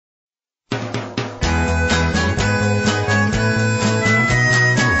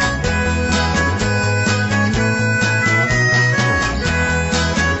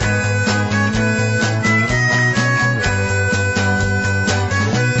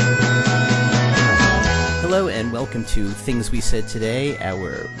Hello and welcome to Things We Said Today,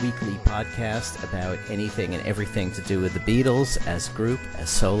 our weekly podcast about anything and everything to do with the Beatles as a group,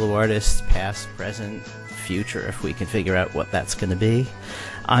 as solo artists, past, present, future, if we can figure out what that's going to be.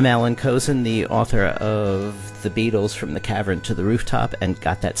 I'm Alan Kozin, the author of The Beatles From the Cavern to the Rooftop and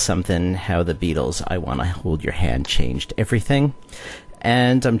Got That Something, How the Beatles, I Wanna Hold Your Hand Changed Everything.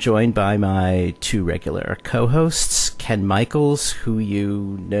 And I'm joined by my two regular co-hosts, Ken Michaels, who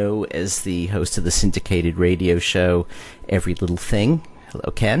you know as the host of the syndicated radio show Every Little Thing.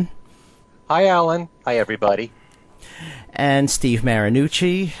 Hello, Ken. Hi, Alan. Hi, everybody. And Steve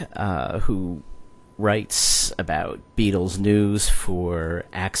Marinucci, who writes about Beatles news for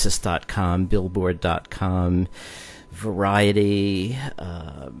Axis.com, Billboard.com, Variety,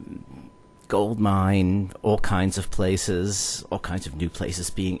 Goldmine, all kinds of places, all kinds of new places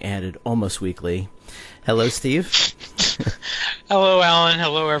being added almost weekly. Hello, Steve. Hello, Alan.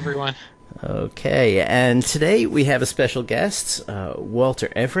 Hello, everyone. Okay, and today we have a special guest, Walter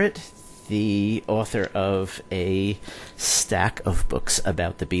Everett, the author of a stack of books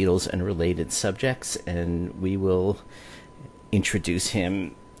about the Beatles and related subjects, and we will introduce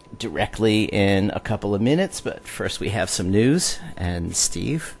him directly in a couple of minutes, but first we have some news, and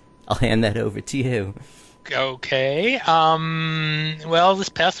Steve, I'll hand that over to you. Okay. Well, this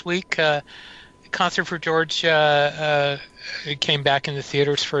past week, Concert for George it came back in the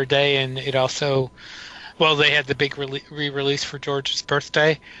theaters for a day, and it also, well, they had the big re-release for George's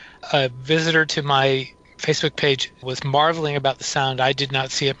birthday. A visitor to my Facebook page was marveling about the sound. I did not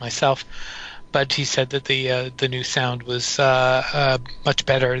see it myself, but he said that the new sound was much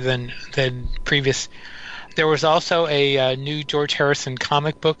better than previous. There was also a new George Harrison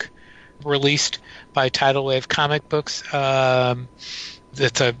comic book released by Tidal Wave Comic Books.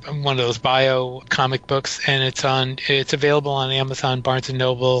 It's one of those bio comic books, and it's available on Amazon, Barnes and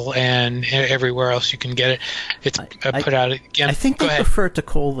Noble, and everywhere else you can get it. It's put out again. I think they prefer to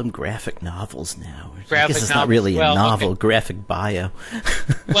call them graphic novels now. I guess it's not really a novel, okay. Graphic bio.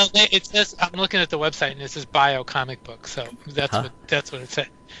 Well, it says, I'm looking at the website, and it says bio comic book, so that's what it said.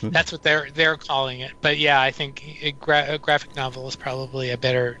 That's what they're calling it. But yeah, I think a graphic novel is probably a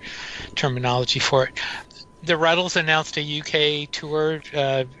better terminology for it. The Ruddles announced a UK tour.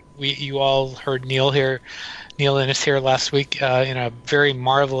 You all heard Neil Innes here last week in a very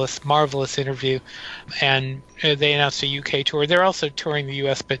marvelous interview, and they announced a UK tour. They're also touring the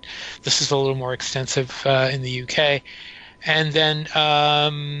US, but this is a little more extensive in the UK. And then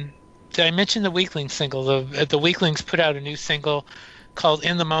did I mention the Weaklings single? The Weaklings put out a new single called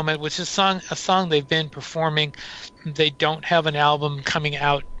 "In the Moment," which is a song they've been performing. They don't have an album coming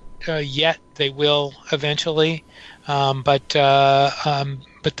out yet. They will eventually, but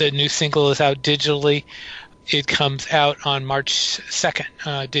the new single is out digitally. It comes out on March 2nd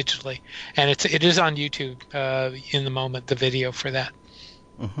digitally, and it is on YouTube. In the Moment, the video for that.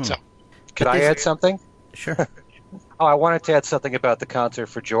 Mm-hmm. So, could I add something? Sure. I wanted to add something about the Concert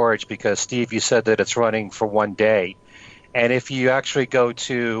for George because Steve, you said that it's running for one day, and if you actually go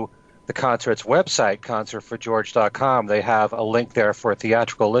to the concert's website, concertforgeorge.com, they have a link there for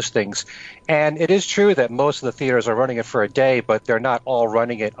theatrical listings. And it is true that most of the theaters are running it for a day, but they're not all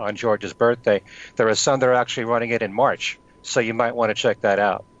running it on George's birthday. There are some that are actually running it in March, so you might want to check that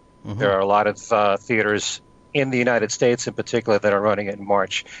out. Mm-hmm. There are a lot of theaters in the United States in particular that are running it in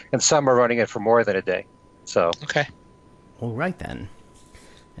March, and some are running it for more than a day. So okay. All right, then.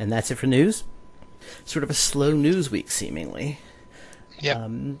 And that's it for news? Sort of a slow news week, seemingly. Yeah.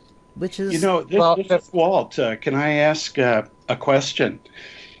 Which is... This is Walt. Can I ask a question?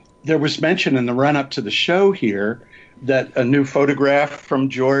 There was mention in the run-up to the show here that a new photograph from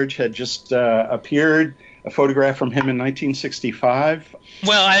George had just appeared, a photograph from him in 1965.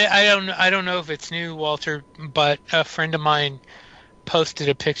 Well, I don't know if it's new, Walter, but a friend of mine posted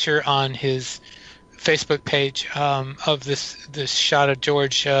a picture on his Facebook page of this shot of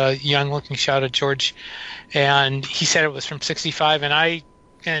George, young-looking shot of George, and he said it was from 65, and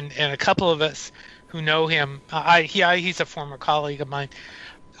and a couple of us who know him, he's a former colleague of mine.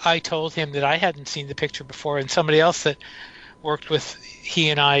 I told him that I hadn't seen the picture before, and somebody else that worked with he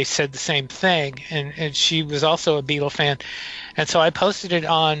and I said the same thing, and she was also a Beatle fan. And so I posted it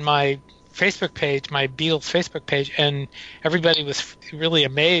on my Facebook page, my Beatles Facebook page, and everybody was really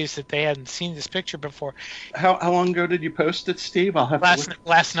amazed that they hadn't seen this picture before. How long ago did you post it, Steve? I'll have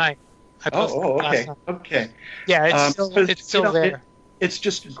last night. I posted it last night. Okay. Yeah, it's still there. It's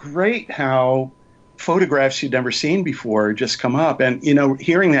just great how photographs you'd never seen before just come up. And,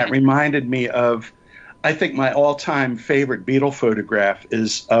 hearing that reminded me of, I think my all-time favorite Beatle photograph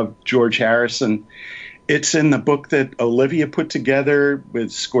is of George Harrison. It's in the book that Olivia put together with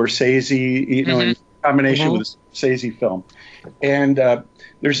Scorsese, combination with a Scorsese film. And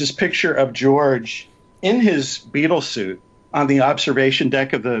there's this picture of George in his Beatles suit on the observation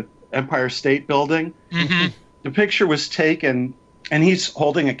deck of the Empire State Building. Mm-hmm. The picture was taken, and he's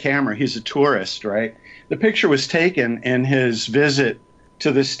holding a camera. He's a tourist, right? The picture was taken in his visit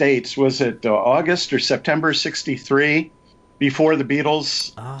to the States. Was it August or September '63, before the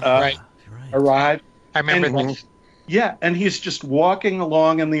Beatles arrived? I remember that. Yeah, and he's just walking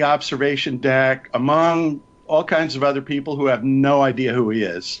along in the observation deck among all kinds of other people who have no idea who he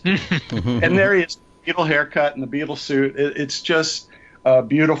is. And there he is, Beatle haircut and the Beatle suit. It's just a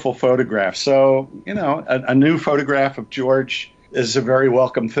beautiful photograph. So, a new photograph of George is a very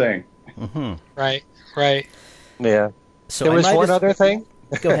welcome thing. Right. Yeah. So there was one other thing.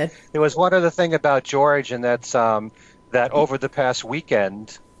 Go ahead. There was one other thing about George, and that's that over the past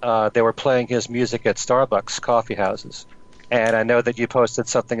weekend, they were playing his music at Starbucks coffee houses. And I know that you posted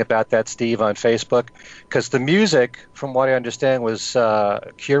something about that, Steve, on Facebook, because the music, from what I understand, was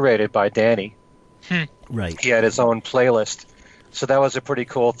curated by Danny. Right. He had his own playlist. So that was a pretty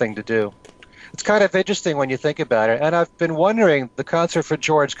cool thing to do. It's kind of interesting when you think about it. And I've been wondering, the concert for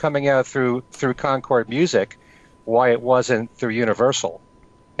George coming out through Concord Music, why it wasn't through Universal.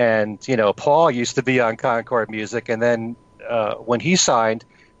 And, Paul used to be on Concord Music, and then when he signed,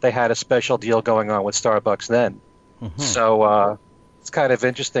 they had a special deal going on with Starbucks then. So it's kind of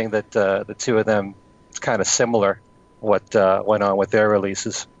interesting that the two of them, it's kind of similar what went on with their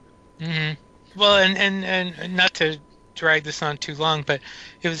releases. Well, and not to drag this on too long, but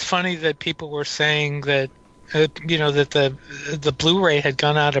it was funny that people were saying that, that the Blu-ray had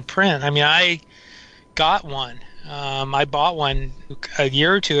gone out of print. I mean, I got one. I bought one a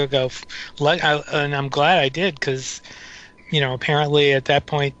year or two ago, and I'm glad I did because, apparently at that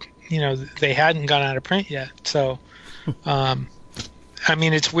point, they hadn't gone out of print yet. So, I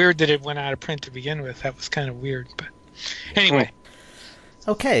mean, it's weird that it went out of print to begin with. That was kind of weird, but anyway.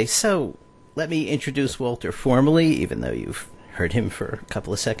 Okay, so let me introduce Walter formally, even though you've heard him for a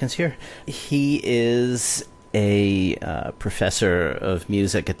couple of seconds here. He is a professor of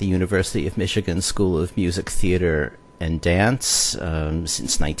music at the University of Michigan School of Music, Theater, and Dance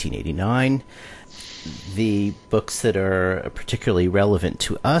since 1989. The books that are particularly relevant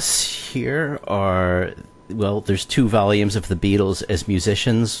to us here are, well, there's 2 volumes of the Beatles as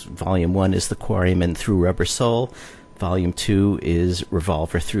musicians. Volume 1 is The Quarrymen Through Rubber Soul. Volume 2 is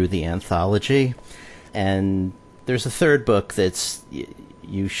Revolver Through the Anthology. And there's a 3rd book that's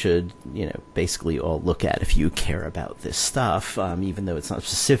you should, basically all look at if you care about this stuff, even though it's not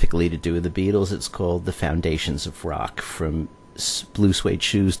specifically to do with the Beatles. It's called The Foundations of Rock, From Blue Suede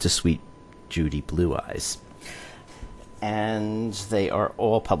Shoes to Sweet Judy Blue Eyes. And they are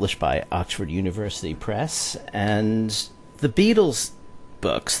all published by Oxford University Press. And the Beatles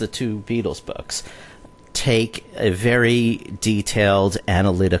books, the 2 Beatles books, take a very detailed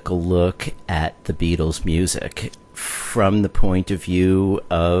analytical look at the Beatles' music from the point of view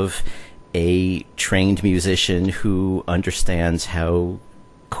of a trained musician who understands how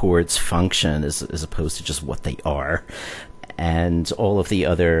chords function as opposed to just what they are, and all of the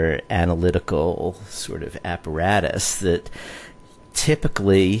other analytical sort of apparatus that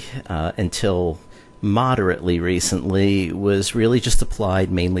typically, until moderately recently, was really just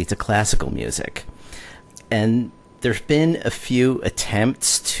applied mainly to classical music. And there's been a few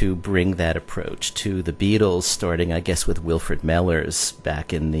attempts to bring that approach to the Beatles, starting, I guess, with Wilfrid Mellors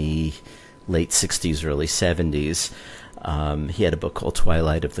back in the late 60s, early 70s. He had a book called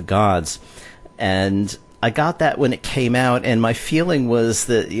Twilight of the Gods. And I got that when it came out, and my feeling was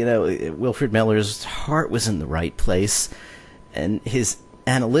that, Wilfrid Mellors' heart was in the right place, and his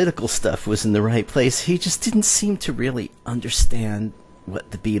analytical stuff was in the right place. He just didn't seem to really understand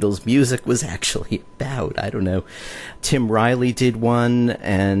what the Beatles' music was actually about. I don't know. Tim Riley did one,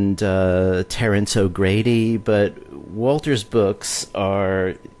 and Terence O'Grady, but Walter's books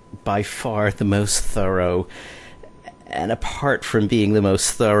are by far the most thorough. And apart from being the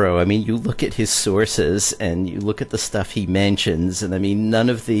most thorough, I mean, you look at his sources and you look at the stuff he mentions, and I mean, none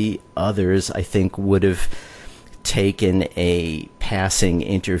of the others, I think, would have taken a passing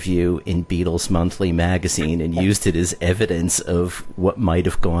interview in Beatles Monthly magazine and used it as evidence of what might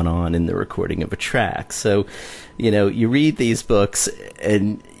have gone on in the recording of a track. So, you read these books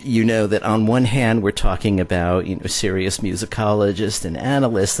and you know that on one hand we're talking about, serious musicologist and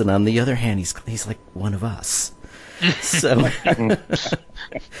analyst, and on the other hand he's like one of us. So,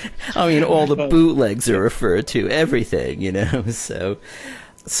 I mean, all the bootlegs are referred to, everything, So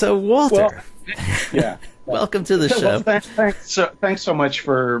Walter, yeah. Welcome to the show. Well, thanks so much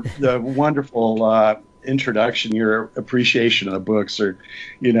for the wonderful introduction. Your appreciation of the books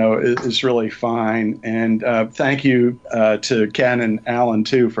is really fine. And thank you to Ken and Alan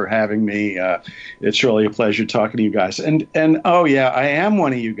too for having me. It's really a pleasure talking to you guys. And oh yeah, I am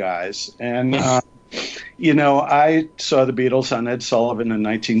one of you guys. And I saw the Beatles on Ed Sullivan in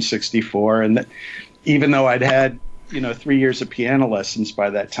 1964, and even though I'd had 3 years of piano lessons by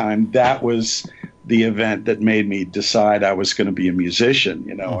that time, that was the event that made me decide I was going to be a musician,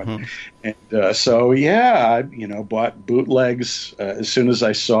 and so I bought bootlegs as soon as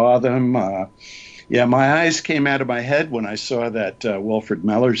I saw them. My eyes came out of my head when I saw that Wilfred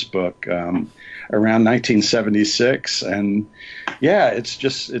Mellers book around 1976, and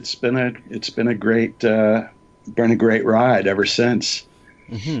it's been a great ride ever since.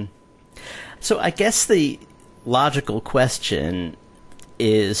 Mm-hmm. So I guess the logical question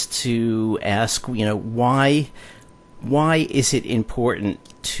is to ask, why is it important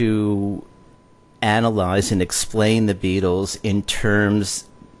to analyze and explain the Beatles in terms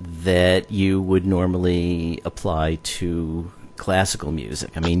that you would normally apply to classical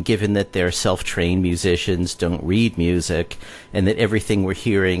music? I mean, given that they're self-trained musicians, don't read music, and that everything we're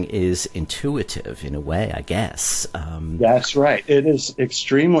hearing is intuitive in a way, I guess. That's right. It is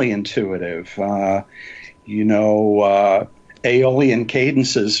extremely intuitive. Aeolian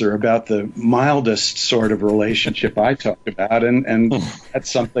cadences are about the mildest sort of relationship I talk about, and that's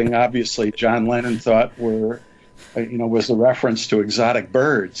something obviously John Lennon thought was a reference to exotic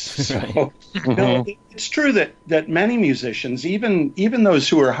birds. So it's true that many musicians, even those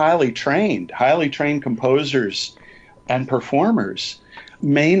who are highly trained composers and performers,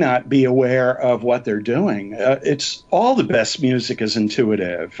 may not be aware of what they're doing. It's all the best music is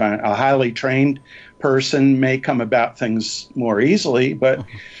intuitive. A highly trained person may come about things more easily, but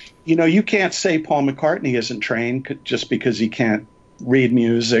you can't say Paul McCartney isn't trained just because he can't read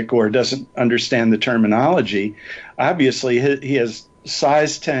music or doesn't understand the terminology. Obviously, he has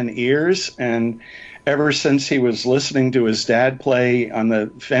size 10 ears, and ever since he was listening to his dad play on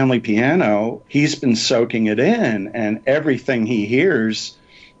the family piano, he's been soaking it in, and everything he hears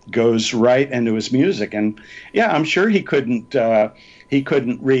goes right into his music. And I'm sure he couldn't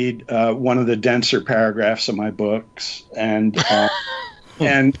read one of the denser paragraphs of my books and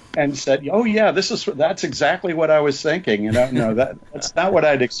said, "Oh yeah, that's exactly what I was thinking." No, that's not what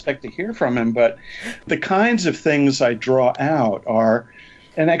I'd expect to hear from him. But the kinds of things I draw out are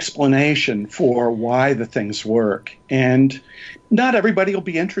an explanation for why the things work, and not everybody will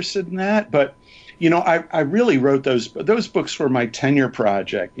be interested in that. But I really wrote those books were my tenure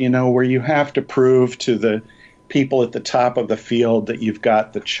project. Where you have to prove to the people at the top of the field that you've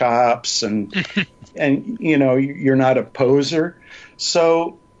got the chops and you're not a poser.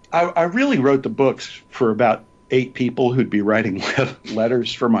 So I really wrote the books for about 8 people who'd be writing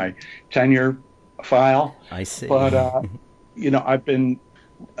letters for my tenure file. I see. But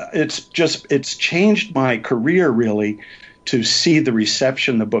it's changed my career really to see the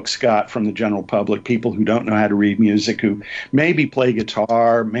reception the books got from the general public, people who don't know how to read music, who maybe play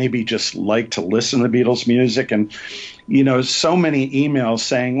guitar, maybe just like to listen to Beatles music. And, so many emails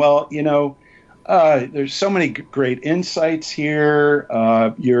saying, well, there's so many great insights here.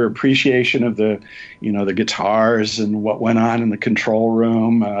 Your appreciation of the guitars and what went on in the control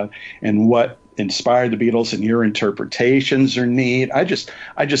room and what inspired the Beatles, and your interpretations are neat. I just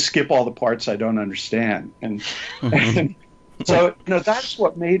skip all the parts I don't understand. And so, that's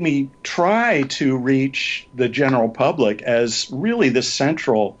what made me try to reach the general public as really the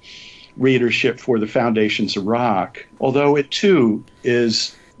central readership for the Foundations of Rock. Although it too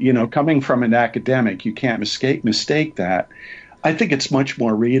is, coming from an academic, you can't mistake that. I think it's much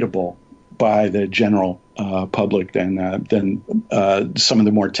more readable by the general public than some of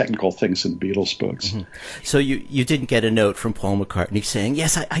the more technical things in the Beatles books. Mm-hmm. So you didn't get a note from Paul McCartney saying,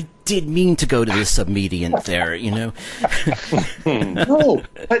 "Yes, I did mean to go to the submediant there," No,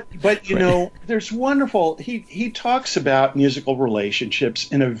 but there's wonderful. He talks about musical relationships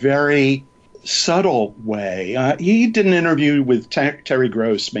in a very subtle way. He did an interview with Terry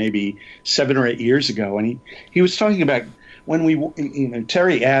Gross maybe 7 or 8 years ago, and he was talking about when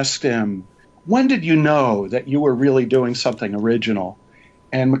Terry asked him, "When did you know that you were really doing something original?"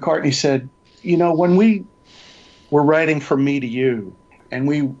 And McCartney said, when we were writing From Me to You, and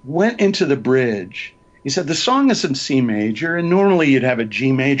we went into the bridge, he said, the song is in C major, and normally you'd have a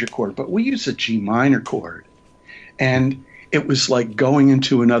G major chord, but we use a G minor chord. And it was like going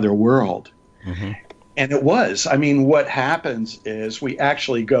into another world. Mm-hmm. And it was. I mean, what happens is we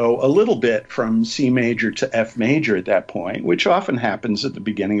actually go a little bit from C major to F major at that point, which often happens at the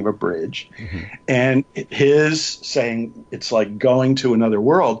beginning of a bridge. And his saying it's like going to another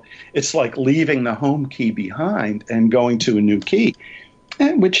world. It's like leaving the home key behind and going to a new key,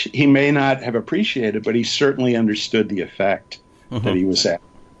 which he may not have appreciated, but he certainly understood the effect that he was at.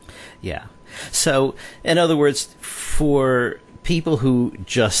 Yeah. So, in other words, for people who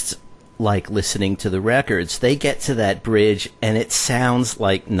just like listening to the records, they get to that bridge and it sounds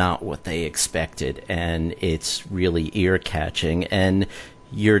like not what they expected, and it's really ear-catching, and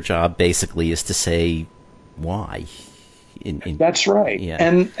your job basically is to say why. That's right. Yeah.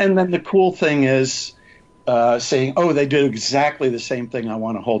 And then the cool thing is saying, oh, they did exactly the same thing, I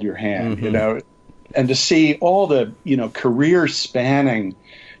want to hold your hand, you know, and to see all the, you know, career-spanning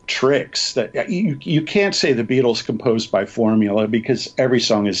tricks that you can't say the Beatles composed by formula because every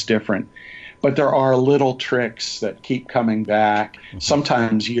song is different, but there are little tricks that keep coming back,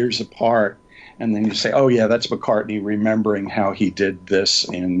 sometimes years apart, and then you say, oh yeah, that's McCartney remembering how he did this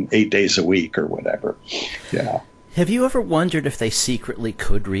in 8 days a week or whatever. Yeah. Have you ever wondered if they secretly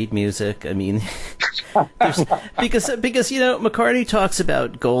could read music? I mean, because you know, McCartney talks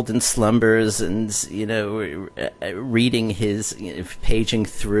about golden slumbers and, you know, reading his, you know, paging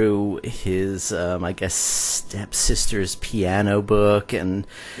through his, I guess, stepsister's piano book, and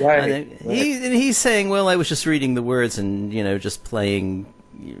he's saying, well, I was just reading the words and, you know, just playing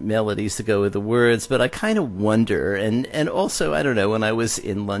melodies to go with the words, but I kind of wonder, and also, I don't know, when I was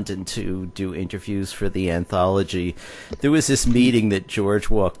in London to do interviews for the anthology, there was this meeting that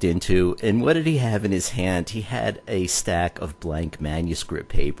George walked into, and what did he have in his hand? He had a stack of blank manuscript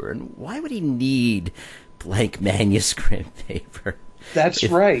paper, and why would he need blank manuscript paper? That's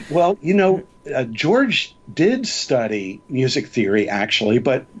right. Well, you know, George did study music theory, actually,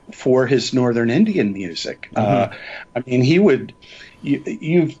 but for his Northern Indian music. I mean, he would...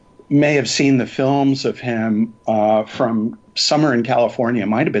 You may have seen the films of him from Summer in California. It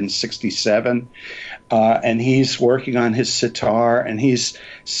might have been 1967. And he's working on his sitar and he's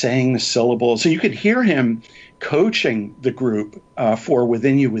saying the syllables. So you could hear him coaching the group for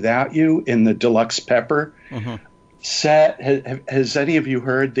Within You, Without You in the Deluxe Pepper set. Has any of you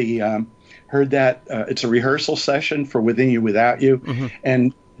heard that? It's a rehearsal session for Within You, Without You.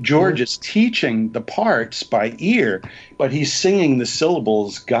 And George is teaching the parts by ear, but he's singing the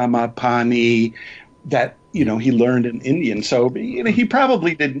syllables, gamma, pani, that, you know, he learned in Indian. So, you know, he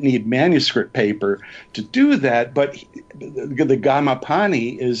probably didn't need manuscript paper to do that, but the gamma, pani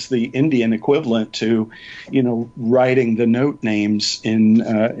is the Indian equivalent to, you know, writing the note names in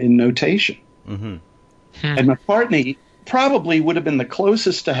notation. And McCartney probably would have been the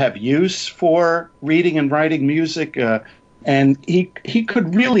closest to have use for reading and writing music. And he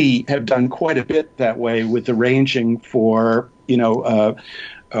could really have done quite a bit that way with arranging for, you know,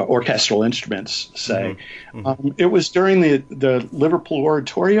 orchestral instruments, say. It was during the Liverpool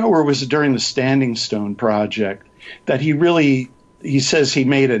Oratorio, or was it during the Standing Stone project that he says he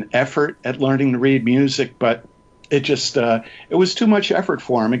made an effort at learning to read music, but it just it was too much effort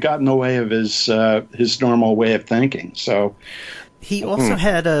for him. It got in the way of his normal way of thinking. So he also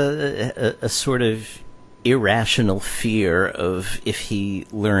had a sort of irrational fear of, if he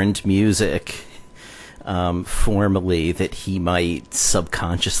learned music formally, that he might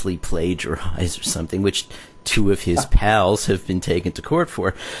subconsciously plagiarize or something, which two of his pals have been taken to court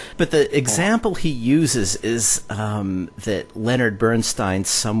for. But the example he uses is that Leonard Bernstein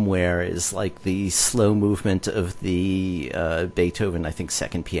Somewhere is like the slow movement of the Beethoven, I think,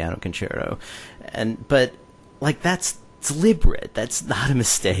 second piano concerto. But like that's deliberate. That's not a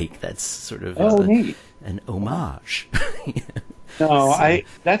mistake. That's sort of neat. An homage.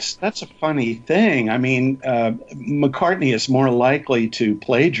 That's a funny thing. I mean, McCartney is more likely to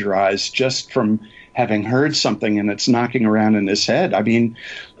plagiarize just from having heard something and it's knocking around in his head. I mean,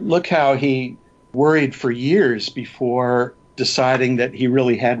 look how he worried for years before deciding that he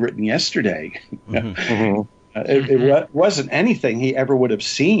really had written Yesterday. It wasn't anything he ever would have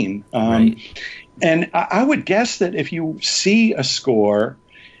seen. And I would guess that if you see a score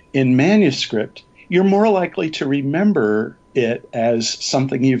in manuscript, you're more likely to remember it as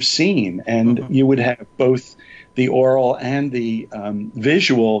something you've seen, and you would have both the oral and the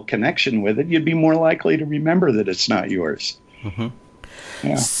visual connection with it. You'd be more likely to remember that it's not yours.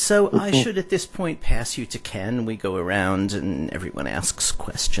 Yeah. So I should at this point pass you to Ken. We go around and everyone asks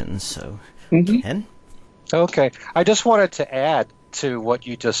questions. So Ken? Okay. I just wanted to add to what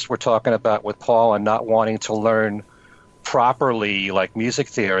you just were talking about with Paul and not wanting to learn properly, like music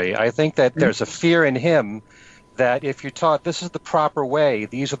theory. I think that there's a fear in him that if you're taught this is the proper way,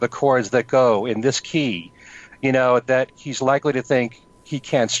 these are the chords that go in this key, that he's likely to think he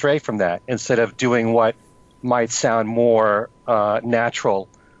can't stray from that instead of doing what might sound more natural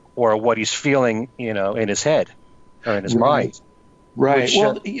or what he's feeling, in his head or in his mind. Right. Which,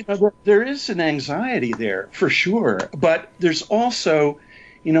 well, there is an anxiety there for sure, but there's also,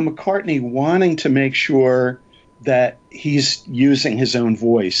 McCartney wanting to make sure that he's using his own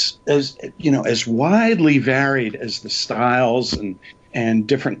voice as widely varied as the styles and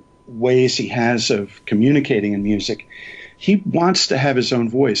different ways he has of communicating in music. He wants to have his own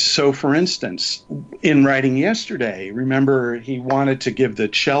voice. So, for instance, in writing Yesterday, remember he wanted to give the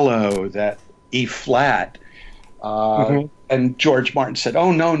cello that E flat, and George Martin said,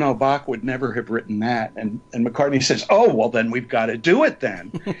 "Oh no, Bach would never have written that." And McCartney says, "Oh well, then we've got to do it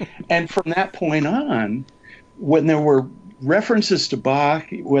then." And from that point on, when there were references to Bach,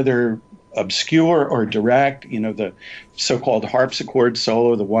 whether obscure or direct, the so-called harpsichord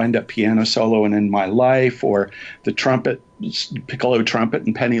solo, the wind-up piano solo in My Life, or the piccolo trumpet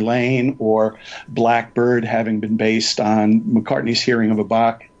in Penny Lane, or Blackbird having been based on McCartney's hearing of a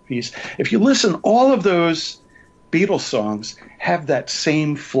Bach piece. If you listen, all of those Beatles songs have that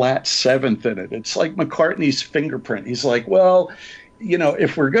same flat seventh in it. It's like McCartney's fingerprint. He's like, well,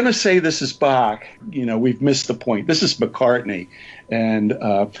 if we're going to say this is Bach, we've missed the point. This is McCartney. And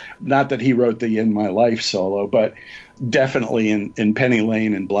not that he wrote the In My Life solo, but definitely in Penny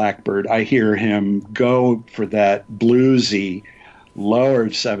Lane and Blackbird, I hear him go for that bluesy lower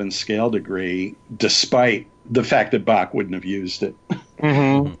 7th scale degree, despite the fact that Bach wouldn't have used it.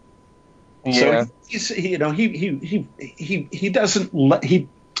 Mm-hmm. Yeah. So he doesn't let,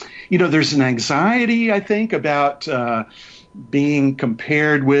 there's an anxiety, I think, about being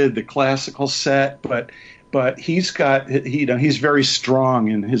compared with the classical set, but he's got, he's very strong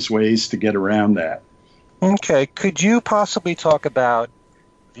in his ways to get around that. Okay, could you possibly talk about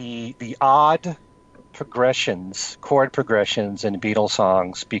the odd chord progressions in Beatles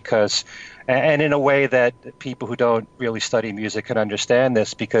songs? Because, and in a way that people who don't really study music can understand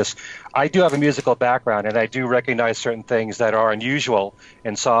this, because I do have a musical background and I do recognize certain things that are unusual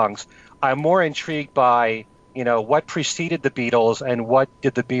in songs. I'm more intrigued by what preceded the Beatles and what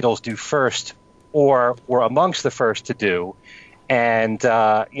did the Beatles do first or were amongst the first to do, and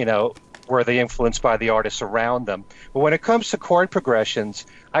were they influenced by the artists around them. But when it comes to chord progressions,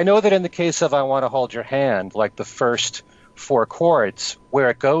 I know that in the case of I Want to Hold Your Hand, like the first 4 chords, where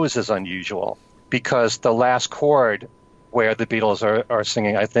it goes is unusual, because the last chord where the Beatles are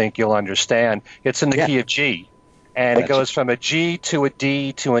singing, I think you'll understand, it's in the key of G. And it goes from a G to a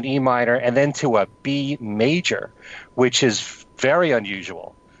D to an E minor and then to a B major, which is very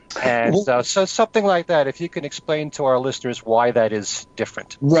unusual. And so something like that, if you can explain to our listeners why that is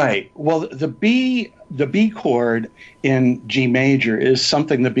different. Right. Well, the B chord in G major is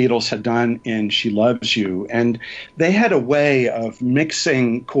something the Beatles had done in She Loves You. And they had a way of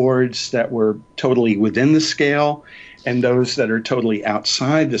mixing chords that were totally within the scale and those that are totally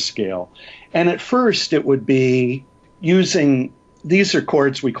outside the scale. And at first it would be using, these are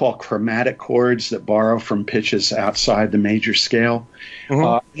chords we call chromatic chords that borrow from pitches outside the major scale.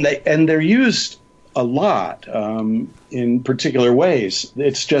 Mm-hmm. They're used a lot in particular ways.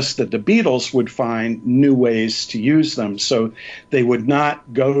 It's just that the Beatles would find new ways to use them, so they would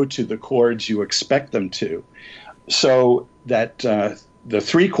not go to the chords you expect them to. So that the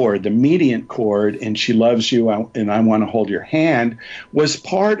 3 chord, the mediant chord in She Loves You and I Want to Hold Your Hand, was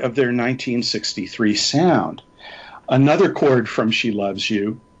part of their 1963 sound. Another chord from She Loves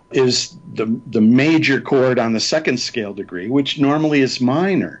You is the major chord on the 2nd scale degree, which normally is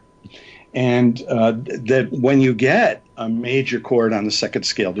minor. And that when you get a major chord on the 2nd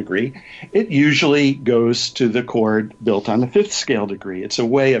scale degree, it usually goes to the chord built on the 5th scale degree. It's a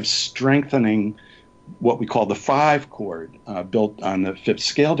way of strengthening what we call the 5 chord built on the 5th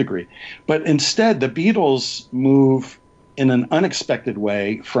scale degree. But instead, the Beatles move in an unexpected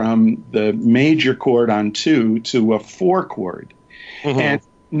way from the major chord on 2 to a 4 chord. Mm-hmm. And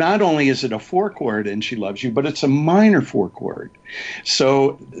not only is it a 4 chord in She Loves You, but it's a minor 4 chord.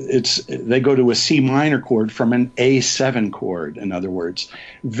 So they go to a C minor chord from an A7 chord, in other words.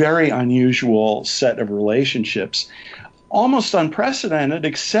 Very unusual set of relationships. Almost unprecedented,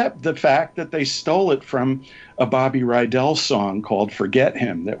 except the fact that they stole it from a Bobby Rydell song called Forget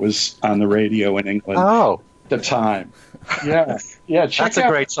Him that was on the radio in England at the time. Yeah. That's a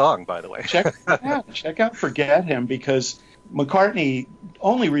great song, by the way. check out Forget Him, because McCartney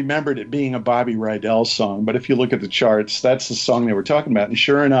only remembered it being a Bobby Rydell song, but if you look at the charts, that's the song they were talking about. And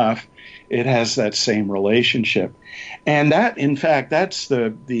sure enough, it has that same relationship. And that, in fact, that's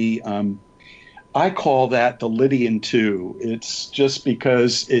the I call that the Lydian 2. It's just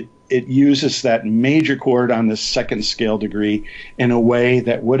because it uses that major chord on the second scale degree in a way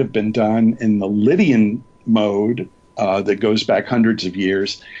that would have been done in the Lydian mode that goes back hundreds of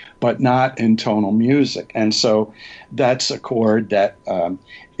years, but not in tonal music. And so that's a chord that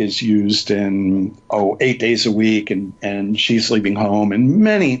is used in 8 Days a Week and She's Leaving Home and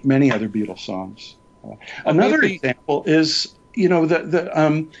many, many other Beatles songs. Another example is,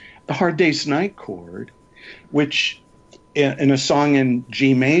 the Hard Day's Night chord, which in a song in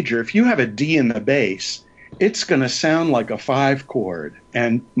G major, if you have a D in the bass, it's going to sound like a 5 chord.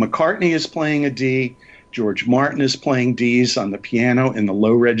 And McCartney is playing a D. George Martin is playing Ds on the piano in the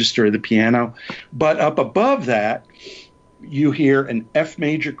low register of the piano. But up above that, you hear an F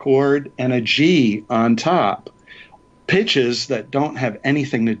major chord and a G on top. Pitches that don't have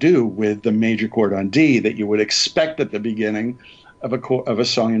anything to do with the major chord on D that you would expect at the beginning of a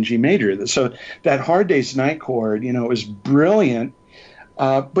song in G major. So that Hard Day's Night chord, is brilliant.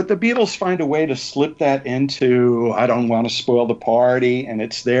 But the Beatles find a way to slip that into I Don't Want to Spoil the Party, and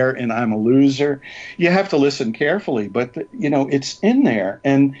it's there in I'm a Loser. You have to listen carefully, but it's in there.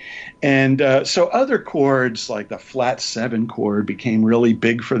 And so other chords like the flat 7 chord became really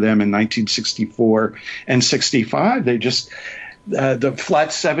big for them in 1964 and 65. They just the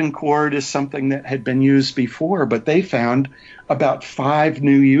flat 7 chord is something that had been used before, but they found about 5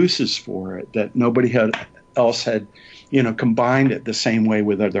 new uses for it that nobody else had combined it the same way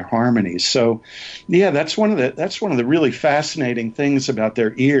with other harmonies. So, yeah, that's one of the really fascinating things about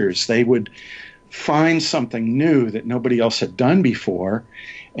their ears. They would find something new that nobody else had done before,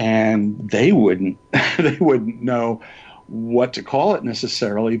 and they wouldn't know what to call it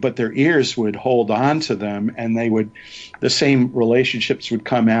necessarily, but their ears would hold on to them, and the same relationships would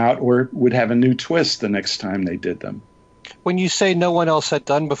come out or would have a new twist the next time they did them. When you say no one else had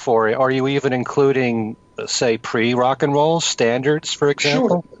done before, are you even including, say, pre-rock and roll standards, for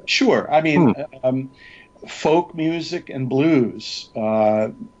example? Sure. I mean, folk music and blues,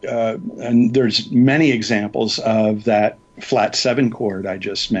 and there's many examples of that flat 7 chord I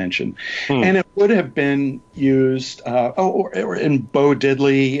just mentioned. And it would have been used, or in Bo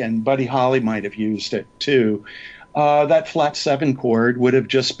Diddley, and Buddy Holly might have used it too. That flat 7 chord would have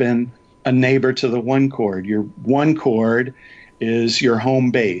just been a neighbor to the 1 chord. Your 1 chord is your home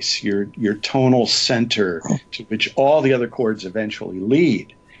base, your tonal center to which all the other chords eventually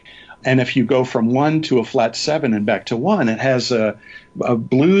lead. And if you go from 1 to a flat 7 and back to 1, it has a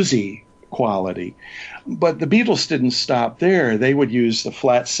bluesy quality. But the Beatles didn't stop there. They would use the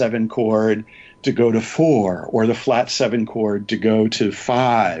flat 7 chord to go to 4, or the flat 7 chord to go to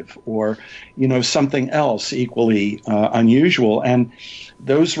 5, or something else equally unusual. And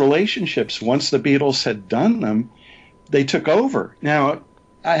those relationships, once the Beatles had done them, they took over. Now,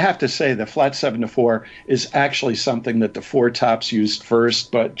 I have to say the flat 7 to 4 is actually something that the Four Tops used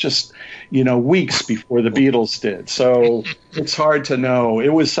first, but just, weeks before the Beatles did. So it's hard to know. It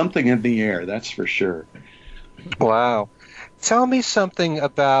was something in the air, that's for sure. Wow. Tell me something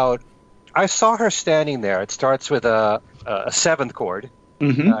about, I saw her standing there. It starts with a 7th chord.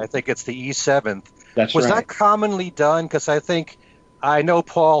 Mm-hmm. I think it's the E7th. That's Was right. that commonly done? Because I know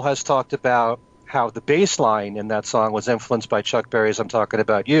Paul has talked about how the bass line in that song was influenced by Chuck Berry's I'm Talking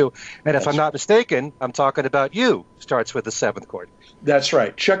About You. And if I'm not mistaken, I'm Talking About You starts with the 7th chord. That's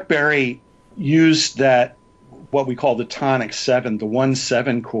right. Chuck Berry used that, what we call the tonic 7, the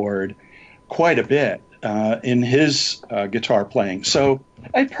 1-7 chord, quite a bit in his guitar playing. So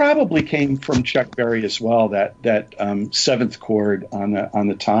it probably came from Chuck Berry as well, that 7th chord on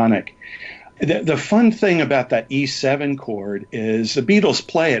the tonic. The fun thing about that E7 chord is the Beatles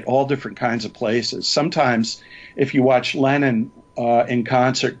play it all different kinds of places. Sometimes if you watch Lennon in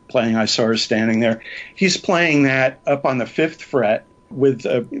concert playing I Saw Her Standing There, he's playing that up on the 5th fret with,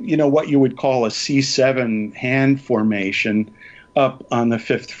 what you would call a C7 hand formation up on the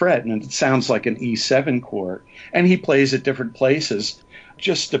 5th fret, and it sounds like an E7 chord. And he plays at different places,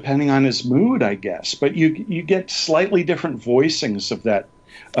 just depending on his mood, I guess. But you get slightly different voicings of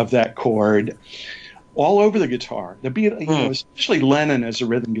that chord all over the guitar. The Beatles, especially Lennon as a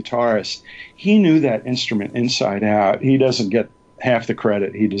rhythm guitarist, he knew that instrument inside out. He doesn't get half the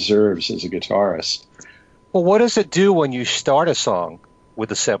credit he deserves as a guitarist. Well, what does it do when you start a song with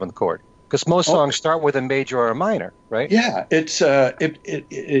the 7th chord? Because most songs start with a major or a minor, right? Yeah, it's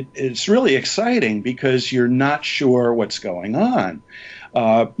really exciting because you're not sure what's going on.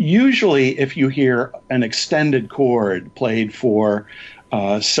 Usually, if you hear an extended chord played for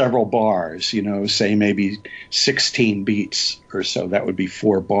several bars, say maybe 16 beats or so, that would be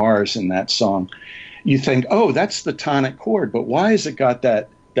 4 bars in that song, you think, oh, that's the tonic chord, but why has it got that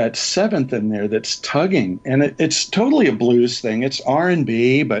that seventh in there that's tugging, and it's totally a blues thing. It's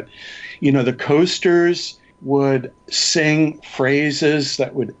R&B, but the Coasters would sing phrases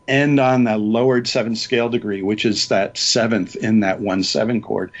that would end on the lowered 7th scale degree, which is that seventh in that 1/7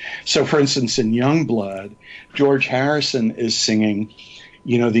 chord. So, for instance, in Youngblood, George Harrison is singing,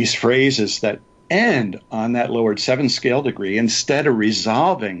 these phrases that end on that lowered 7th scale degree instead of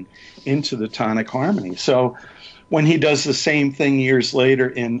resolving into the tonic harmony. So when he does the same thing years later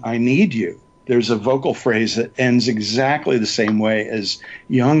in I Need You, there's a vocal phrase that ends exactly the same way as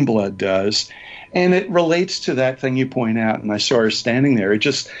Youngblood does. And it relates to that thing you point out, and I saw her standing there.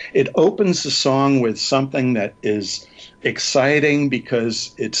 It opens the song with something that is exciting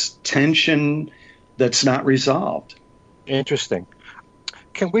because it's tension that's not resolved. Interesting.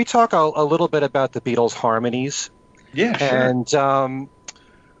 Can we talk a little bit about the Beatles' harmonies? Yeah, sure. And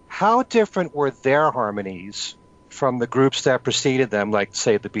how different were their harmonies from the groups that preceded them, like,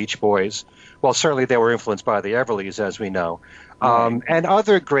 say, the Beach Boys? Well, certainly they were influenced by the Everlys, as we know. Right. And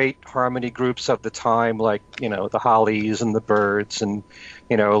other great harmony groups of the time, like, the Hollies and the Byrds and,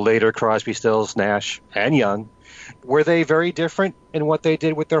 later Crosby, Stills, Nash, and Young. Were they very different in what they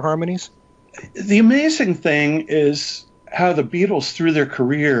did with their harmonies? The amazing thing is how the Beatles, through their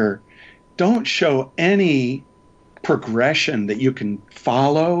career, don't show any progression that you can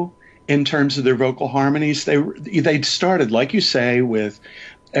follow in terms of their vocal harmonies. They'd started, like you say, with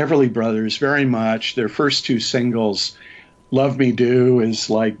Everly Brothers very much. Their first two singles, Love Me Do is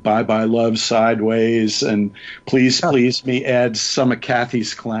like Bye Bye Love Sideways, and Please Please Me adds some of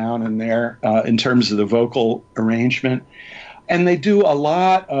Kathy's Clown in there in terms of the vocal arrangement. And they do a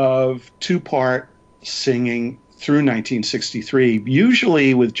lot of two-part singing through 1963,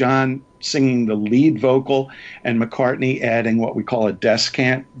 usually with John singing the lead vocal and McCartney adding what we call a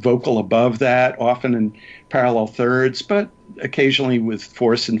descant vocal above that, often in parallel thirds, but occasionally with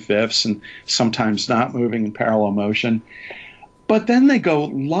fourths and fifths, and sometimes not moving in parallel motion. But then they go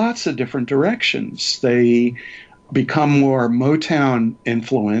lots of different directions. They become more Motown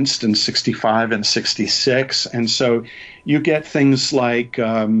influenced in 65 and 66. And so you get things like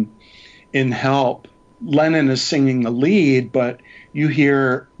in Help, Lennon is singing the lead, but you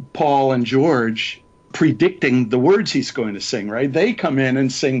hear Paul and George predicting the words he's going to sing, right? They come in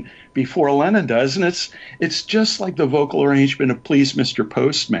and sing before Lennon does, and it's just like the vocal arrangement of Please Mr.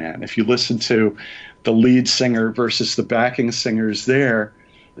 Postman. If you listen to the lead singer versus the backing singers there,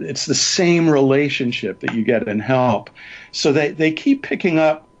 it's the same relationship that you get in Help. So they keep picking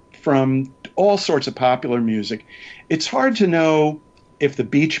up from all sorts of popular music. It's hard to know if the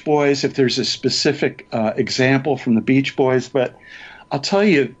Beach Boys, if there's a specific example from the Beach Boys, but I'll tell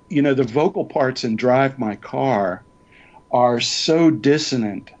you, the vocal parts in Drive My Car are so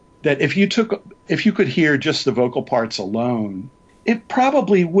dissonant that if you could hear just the vocal parts alone, it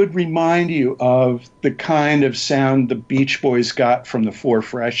probably would remind you of the kind of sound the Beach Boys got from the Four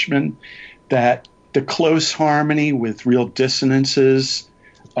Freshmen, that the close harmony with real dissonances,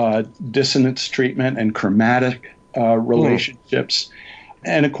 dissonance treatment, and chromatic relationships.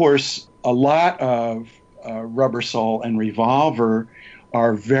 And, of course, a lot of Rubber Soul and Revolver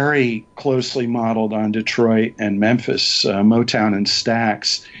are very closely modeled on Detroit and Memphis, Motown and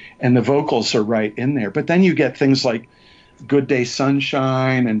Stax, and the vocals are right in there. But then you get things like Good Day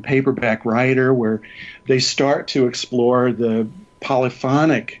Sunshine and Paperback Writer, where they start to explore the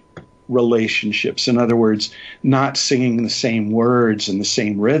polyphonic relationships. In other words, not singing the same words and the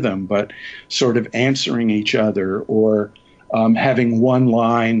same rhythm, but sort of answering each other, or having one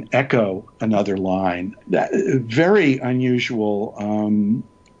line echo another line. Very unusual,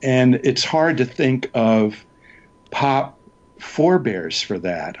 and it's hard to think of pop forebears for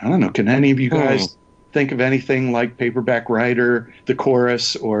that. I don't know, can any of you guys think of anything like Paperback Writer, the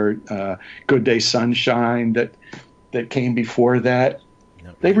chorus, or Good Day Sunshine that came before that?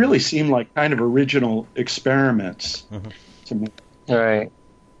 They really seem like kind of original experiments to me. All right.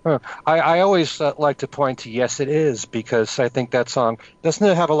 I always like to point to Yes It Is, because I think that song, doesn't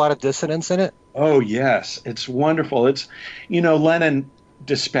it have a lot of dissonance in it? Oh, yes. It's wonderful. It's, Lennon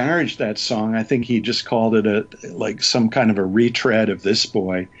disparaged that song. I think he just called it some kind of a retread of This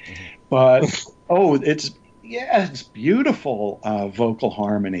Boy. But, it's beautiful vocal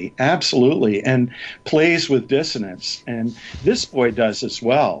harmony. Absolutely. And plays with dissonance. And This Boy does as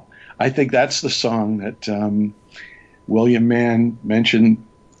well. I think that's the song that William Mann mentioned,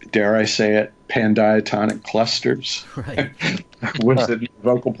 dare I say it, pandiatonic clusters. Right. Was the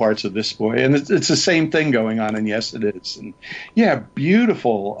vocal parts of This Boy. And it's the same thing going on in Yes It Is. And yeah,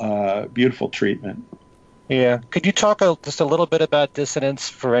 beautiful, beautiful treatment. Yeah. Could you talk just a little bit about dissonance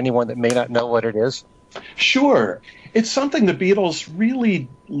for anyone that may not know what it is? Sure. It's something the Beatles really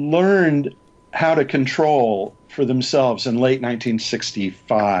learned how to control for themselves in late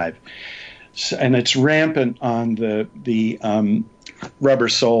 1965. And it's rampant on the Rubber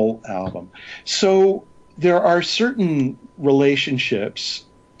Soul album. So there are certain relationships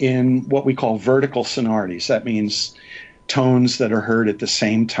in what we call vertical sonorities. That means tones that are heard at the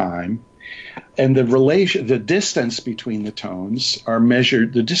same time. And the distance between the tones are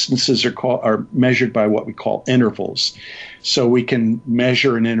measured. The distances are measured by what we call intervals. So we can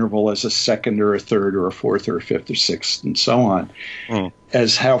measure an interval as a second or a third or a fourth or a fifth or sixth and so on,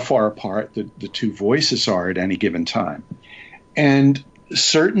 as how far apart the two voices are at any given time. And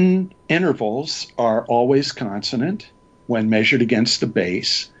certain intervals are always consonant when measured against the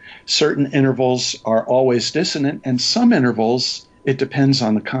bass. Certain intervals are always dissonant, and some intervals, it depends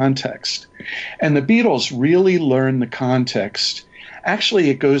on the context. And the Beatles really learned the context. Actually,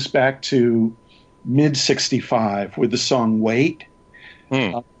 it goes back to mid-65 with the song Wait.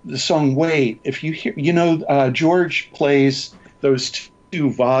 The song Wait, if you hear, George plays those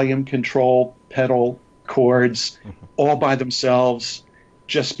two volume control pedal chords all by themselves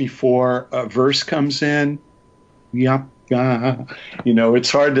just before a verse comes in. Yup.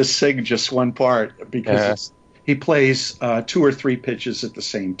 It's hard to sing just one part because he plays 2 or 3 pitches at the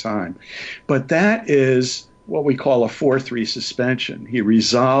same time. But that is what we call a 4/3 suspension. He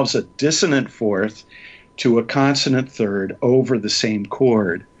resolves a dissonant fourth to a consonant third over the same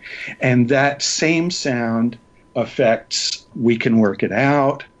chord. And that same sound affects We Can Work It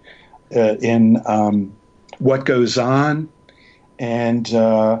Out, in What Goes On, and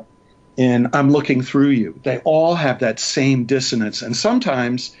in I'm Looking Through You. They all have that same dissonance. And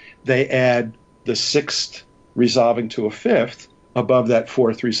sometimes they add the sixth resolving to a fifth above that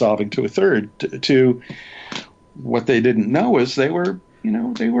fourth resolving to a third. To what they didn't know is they were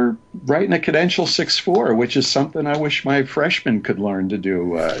writing a cadential 6/4, which is something I wish my freshmen could learn to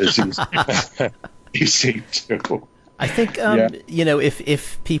do as easy to. I think,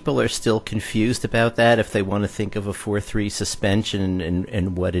 if people are still confused about that, if they want to think of a 4/3 suspension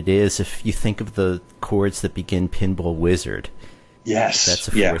and what it is, if you think of the chords that begin Pinball Wizard. Yes. That's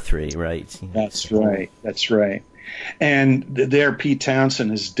a 4/3, right? That's right. And there, Pete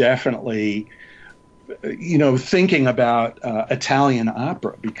Townsend is definitely, thinking about Italian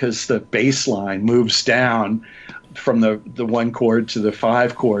opera, because the bass line moves down from the 1 chord to the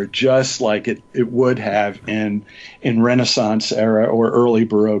 5 chord, just like it would have in Renaissance era or early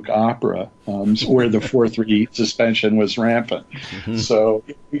Baroque opera, where the 4/3 suspension was rampant. Mm-hmm. So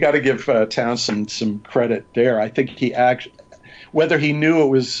we got to give Townsend some credit there. I think he actually, whether he knew it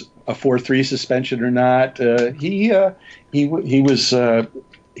was a 4/3 suspension or not, he had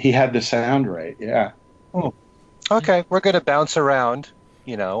the sound right. Yeah. Okay, we're going to bounce around,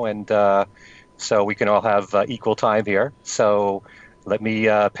 and so we can all have equal time here. So let me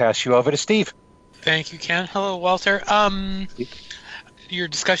pass you over to Steve. Thank you, Ken. Hello, Walter. Your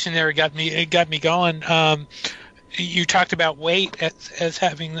discussion there got me going. You talked about Wait as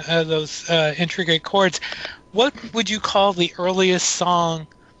having those intricate chords. What would you call the earliest song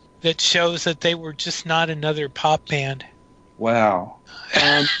that shows that they were just not another pop band? Wow.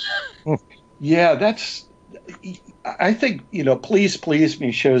 Yeah, that's. I think, Please Please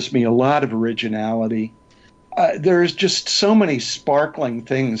Me shows me a lot of originality. There's just so many sparkling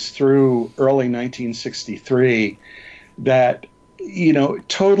things through early 1963 that,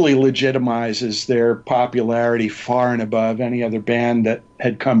 totally legitimizes their popularity far and above any other band that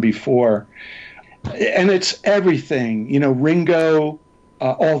had come before. And it's everything. Ringo,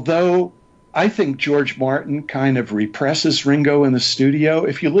 although I think George Martin kind of represses Ringo in the studio.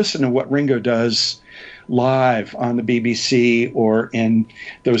 If you listen to what Ringo does live on the BBC or in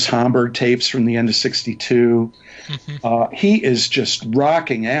those Hamburg tapes from the end of '62, he is just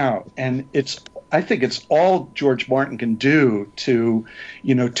rocking out, and I think it's all George Martin can do to,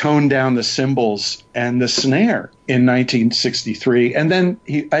 tone down the cymbals and the snare in 1963. And then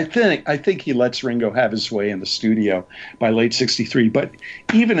I think he lets Ringo have his way in the studio by late '63. But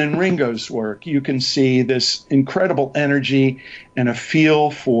even in Ringo's work, you can see this incredible energy and a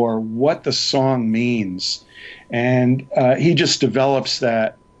feel for what the song means. And he just develops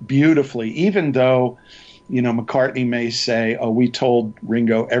that beautifully, even though, McCartney may say, we told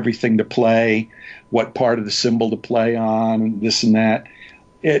Ringo everything to play, what part of the cymbal to play on, and this and that.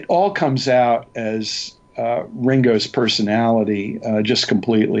 It all comes out as Ringo's personality, just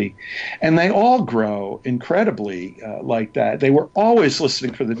completely. And they all grow incredibly like that. They were always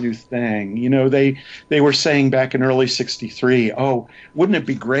listening for the new thing. They were saying back in early '63, wouldn't it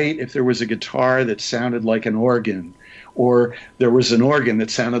be great if there was a guitar that sounded like an organ? or there was an organ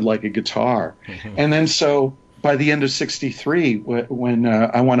that sounded like a guitar. And then so by the end of 63, when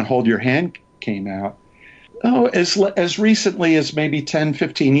I Want to Hold Your Hand came out, as recently as maybe 10,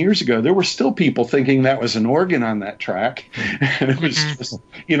 15 years ago, there were still people thinking that was an organ on that track. And it was just,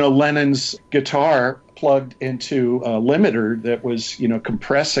 Lennon's guitar plugged into a limiter that was,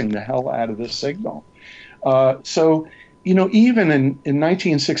 compressing the hell out of the signal. So, even in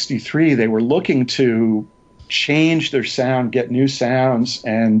 1963, they were looking to change their sound, get new sounds.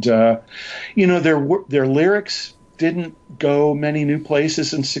 And, their lyrics didn't go many new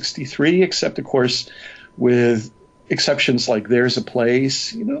places in 63, except, of course, with exceptions like There's a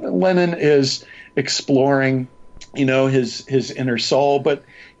Place. Lennon is exploring, his inner soul, but,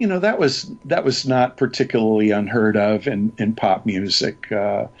 that was not particularly unheard of in pop music.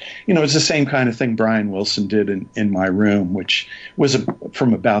 It's the same kind of thing Brian Wilson did in My Room, which was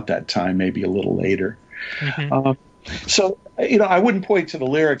from about that time, maybe a little later. So, I wouldn't point to the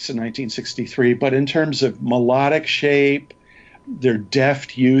lyrics in 1963, but in terms of melodic shape, their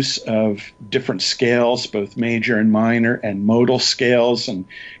deft use of different scales, both major and minor, and modal scales and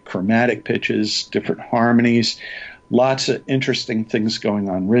chromatic pitches, different harmonies, lots of interesting things going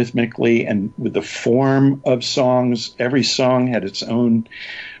on rhythmically. And with the form of songs, every song had its own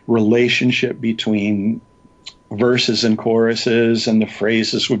relationship between verses and choruses, and the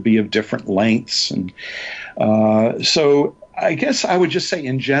phrases would be of different lengths. And so I guess I would just say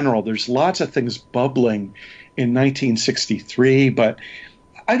in general, there's lots of things bubbling in 1963, but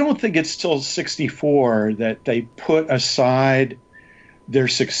I don't think it's till 64 that they put aside their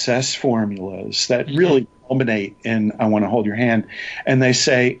success formulas that really culminate in I Want to Hold Your Hand, and they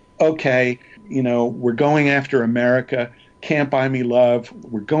say, okay, we're going after America, Can't Buy Me Love,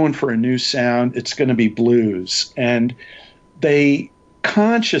 we're going for a new sound, it's going to be blues. And they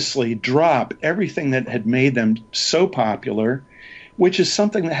consciously drop everything that had made them so popular, which is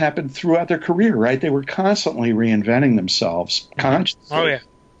something that happened throughout their career, right? They were constantly reinventing themselves consciously. Oh, yeah.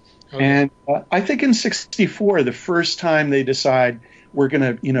 And I think in 64, the first time they decide we're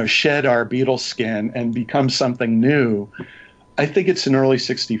going to, shed our Beatles skin and become something new, I think it's in early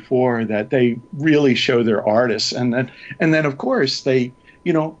 64 that they really show their artists. And then of course, they,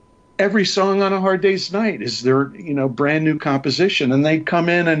 every song on A Hard Day's Night is their, brand new composition. And they come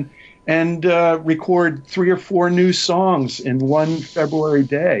in and record 3 or 4 new songs in one February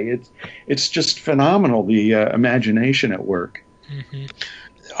day. It's just phenomenal, the imagination at work.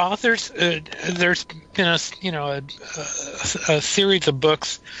 Authors, there's been a series of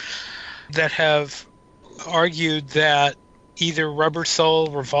books that have argued that either Rubber Soul,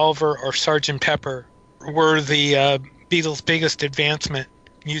 Revolver, or Sgt. Pepper were the Beatles' biggest advancement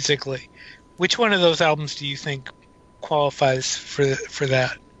musically. Which one of those albums do you think qualifies for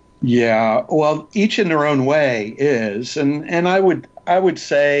that? Yeah, well, each in their own way is, and I would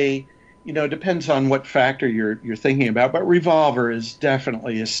say, it depends on what factor you're thinking about, but Revolver is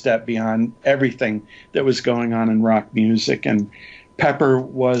definitely a step beyond everything that was going on in rock music, and Pepper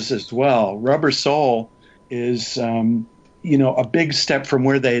was as well. Rubber Soul is, a big step from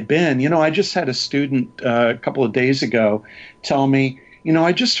where they had been. I just had a student a couple of days ago tell me,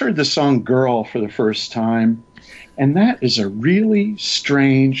 I just heard the song Girl for the first time. And that is a really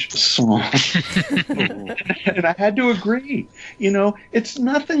strange song. And I had to agree. It's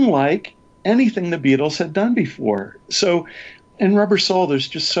nothing like anything the Beatles had done before. So in Rubber Soul, there's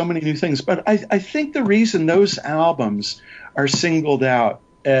just so many new things. But I think the reason those albums are singled out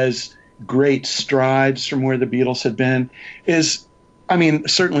as great strides from where the Beatles had been is,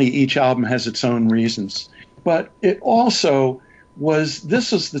 certainly each album has its own reasons. But it also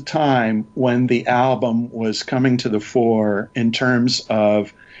this was the time when the album was coming to the fore in terms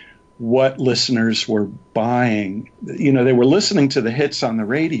of what listeners were buying. They were listening to the hits on the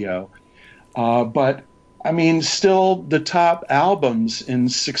radio, but still the top albums in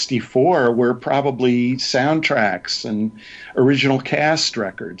 64 were probably soundtracks and original cast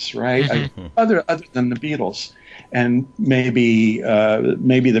records, right? Other than the Beatles. And maybe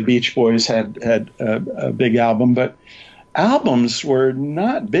the Beach Boys had a big album, but albums were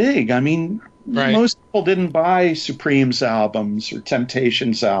not big. Right. Most people didn't buy Supreme's albums or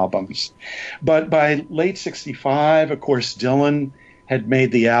Temptations albums. But by late 65, of course, Dylan had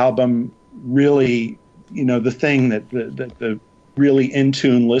made the album really, the thing that the really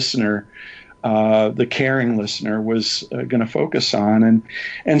in-tune listener, the caring listener, was going to focus on.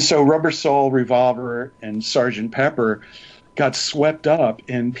 And so Rubber Soul, Revolver, and Sgt. Pepper got swept up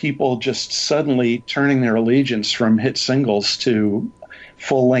in people just suddenly turning their allegiance from hit singles to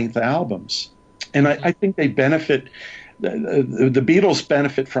full-length albums. And I think they benefit the Beatles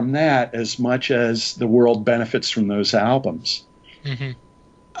benefit from that as much as the world benefits from those albums. Mm-hmm.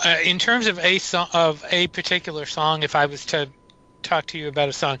 In terms of a particular song, if I was to talk to you about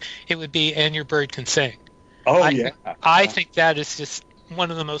a song, it would be "And Your Bird Can Sing." I think that is just one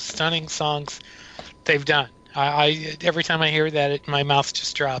of the most stunning songs they've done. I every time I hear that, my mouth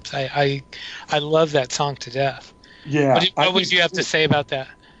just drops. I love that song to death. Yeah. What would you have to say about that?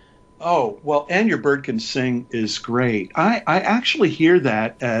 Oh, well, "And Your Bird Can Sing" is great. I actually hear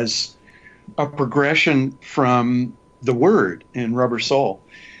that as a progression from The Word in Rubber Soul.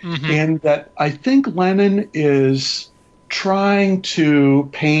 Mm-hmm. And that I think Lennon is trying to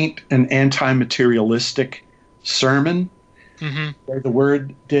paint an anti-materialistic sermon, where The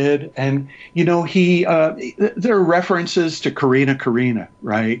Word did. And, there are references to Karina Karina,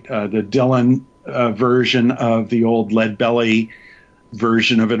 right? The Dylan version of the old Lead Belly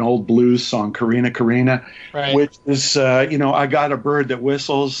version of an old blues song, Karina Karina, right. Which is, I got a bird that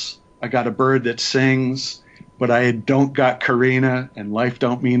whistles, I got a bird that sings, but I don't got Karina, and life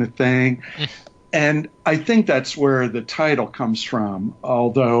don't mean a thing. And I think that's where the title comes from,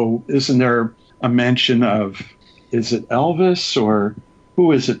 although isn't there a mention of, is it Elvis, or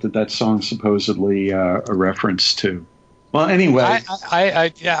who is it that song's supposedly a reference to? Well, anyway.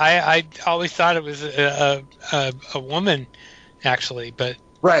 I always thought it was a woman, actually, but...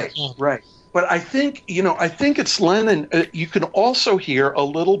 Right. But I think it's Lennon. You can also hear a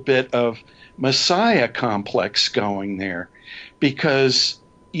little bit of Messiah complex going there, because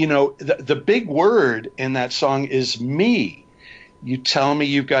the big word in that song is me. You tell me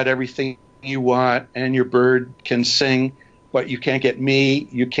you've got everything you want and your bird can sing, but you can't get me,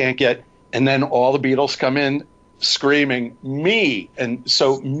 you can't get, and then all the Beatles come in screaming me, and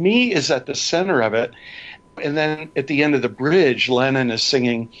so me is at the center of it. And then at the end of the bridge, Lennon is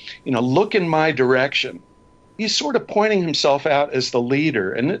singing, look in my direction. He's sort of pointing himself out as the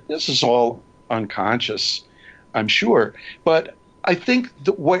leader. And this is all unconscious, I'm sure. But I think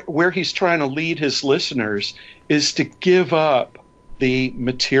where he's trying to lead his listeners is to give up the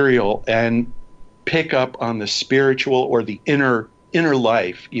material and pick up on the spiritual or the inner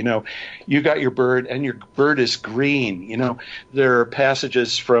life. You got your bird, and your bird is green. There are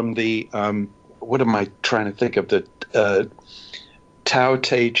passages from the... what am I trying to think of? The Tao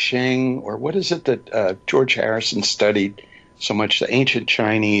Te Ching, or what is it that George Harrison studied so much? The ancient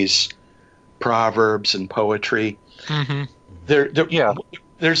Chinese proverbs and poetry. Mm-hmm.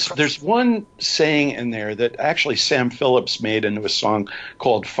 There's one saying in there that actually Sam Phillips made into a song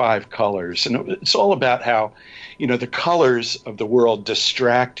called Five Colors, and it's all about how the colors of the world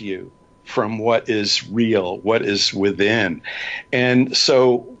distract you from what is real, what is within. And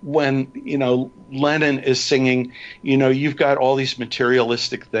so when, Lennon is singing, you've got all these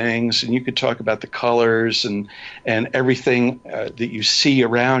materialistic things, and you could talk about the colors and everything that you see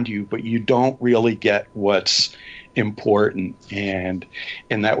around you, but you don't really get what's important. And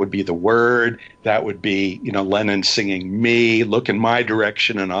that would be the word. That would be, Lennon singing me, look in my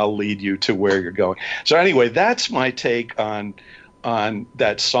direction, and I'll lead you to where you're going. So anyway, that's my take on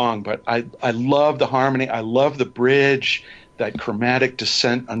that song, but I love the harmony. I love the bridge, that chromatic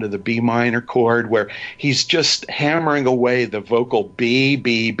descent under the B minor chord, where he's just hammering away the vocal B,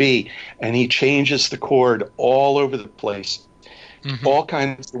 B, B, and he changes the chord all over the place. Mm-hmm. All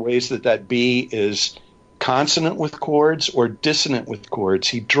kinds of ways that B is consonant with chords or dissonant with chords.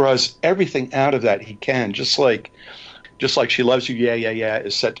 He draws everything out of that he can, just like She Loves You, Yeah, Yeah, Yeah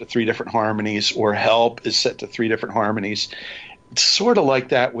is set to 3 different harmonies, or Help is set to 3 different harmonies. It's sort of like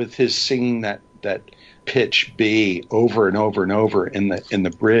that with his singing that pitch B over and over and over in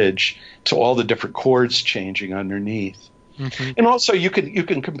the bridge, to all the different chords changing underneath. Mm-hmm. And also you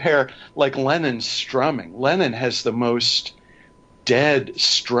can compare like Lennon's strumming. Lennon has the most dead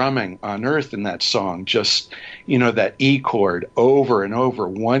strumming on earth in that song. Just that E chord over and over,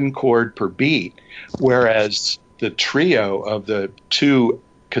 1 chord per beat, whereas the trio of the 2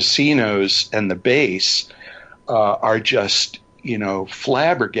 casinos and the bass are just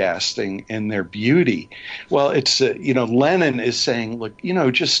flabbergasting in their beauty. Well, it's Lennon is saying, look,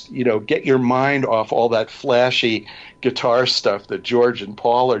 just get your mind off all that flashy guitar stuff that George and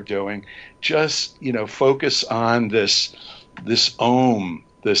Paul are doing. Just focus on this ohm,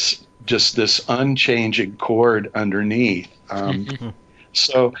 this unchanging chord underneath.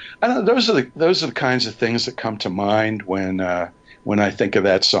 So I don't know, those are the kinds of things that come to mind when I think of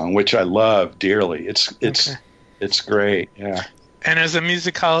that song, which I love dearly. It's great, yeah. And as a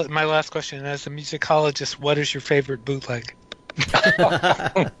my last question, as a musicologist, what is your favorite bootleg?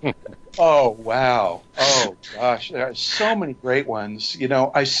 Oh, wow. Oh, gosh, there are so many great ones.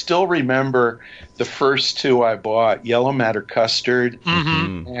 I still remember the first two I bought, Yellow Matter Custard,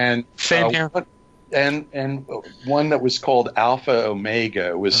 and Same here. And one that was called Alpha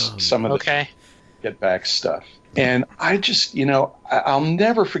Omega was some of the Get Back stuff. And I just, I'll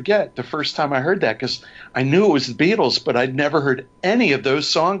never forget the first time I heard that, because I knew it was the Beatles, but I'd never heard any of those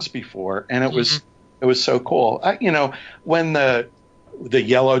songs before, and it was so cool. When the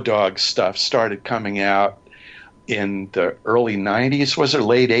Yellow Dog stuff started coming out in the early 90s, was it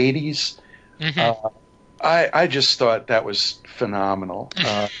late 80s? I just thought that was phenomenal.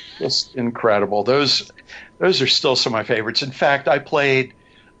 Just incredible. Those are still some of my favorites. In fact, I played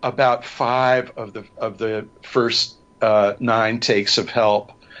about 5 of the first 9 takes of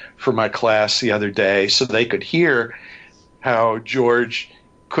Help for my class the other day, so they could hear how George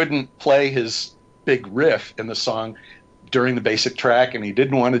couldn't play his big riff in the song during the basic track, and he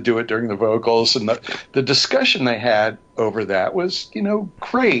didn't want to do it during the vocals. And the discussion they had over that was,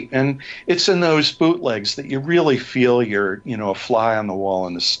 great. And it's in those bootlegs that you really feel you're, a fly on the wall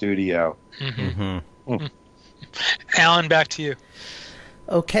in the studio. Alan, back to you.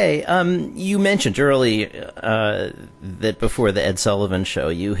 Okay, you mentioned early that before the Ed Sullivan Show,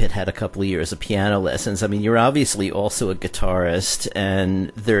 you had a couple of years of piano lessons. I mean, you're obviously also a guitarist, and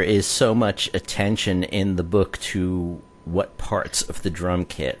there is so much attention in the book to what parts of the drum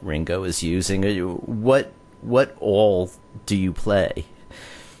kit Ringo is using. What all do you play?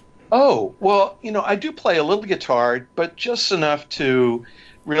 Oh, well, I do play a little guitar, but just enough to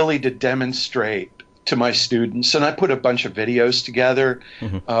really to demonstrate to my students. And I put a bunch of videos together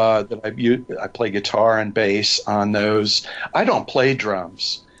that I play guitar and bass on those. I don't play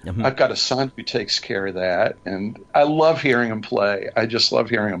drums. I've got a son who takes care of that, and I love hearing him play. I just love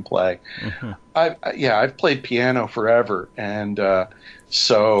hearing him play. I've played piano forever, and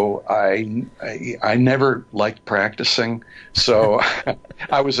so I never liked practicing. So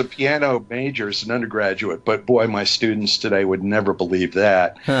I was a piano major as an undergraduate, but boy, my students today would never believe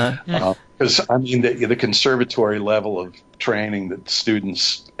that. Because the conservatory level of training that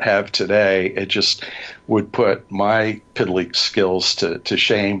students have today, it just would put my piddly skills to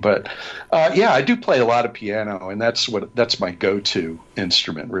shame. But I do play a lot of piano, and that's my go-to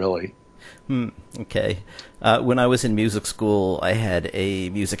instrument, really. Okay. When I was in music school, I had a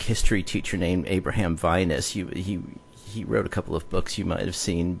music history teacher named Abraham Vinus. He wrote a couple of books you might have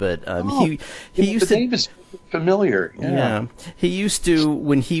seen, but he used to. The name is familiar. Yeah. He used to,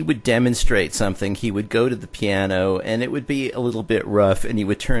 when he would demonstrate something, he would go to the piano, and it would be a little bit rough, and he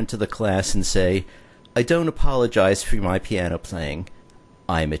would turn to the class and say, "I don't apologize for my piano playing.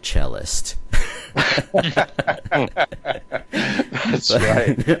 I'm a cellist." That's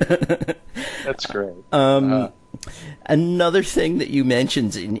right. That's great. Another thing that you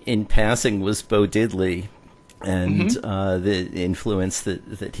mentioned in passing was Bo Diddley and the influence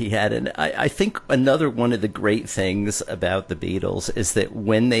that he had. And I think another one of the great things about the Beatles is that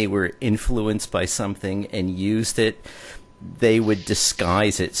when they were influenced by something and used it, they would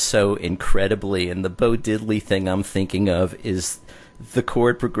disguise it so incredibly. And the Bo Diddley thing I'm thinking of is the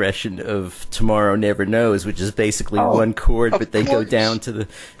chord progression of Tomorrow Never Knows, which is basically one chord, but they go down to the,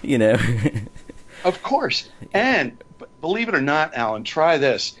 Of course. And believe it or not, Alan, try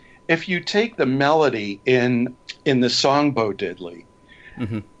this. If you take the melody in the song Bo Diddley,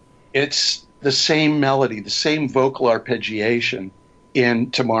 it's the same melody, the same vocal arpeggiation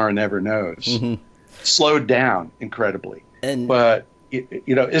in Tomorrow Never Knows, slowed down incredibly. But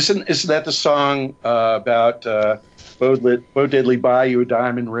isn't that the song about Bo Diddley buy you a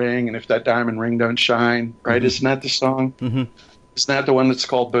diamond ring, and if that diamond ring don't shine, right? Isn't that the song? Isn't that the one that's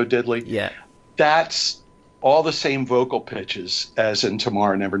called Bo Diddley? Yeah. That's all the same vocal pitches as in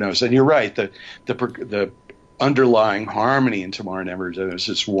Tomorrow Never Knows. And you're right, the underlying harmony in Tomorrow Never Knows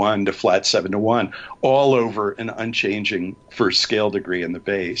is 1 to flat 7 to 1, all over an unchanging first scale degree in the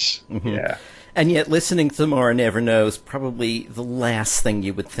bass. Yeah. And yet, listening to Tomorrow Never Knows, probably the last thing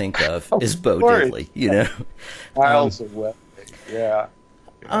you would think of is Bo Diddley, Miles away, yeah.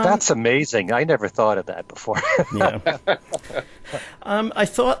 That's amazing. I never thought of that before. Yeah. I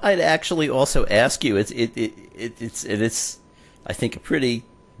thought I'd actually also ask you. It's I think a pretty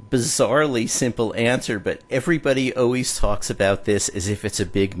bizarrely simple answer, but everybody always talks about this as if it's a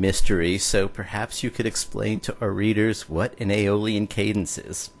big mystery. So perhaps you could explain to our readers what an Aeolian cadence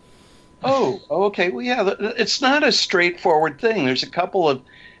is. Oh, okay. Well, yeah, it's not a straightforward thing. There's a couple of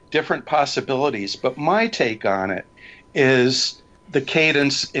different possibilities, but my take on it is the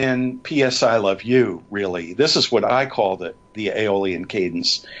cadence in P.S. I Love You, really. This is what I called it, the Aeolian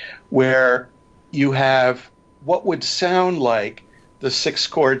cadence, where you have what would sound like the 6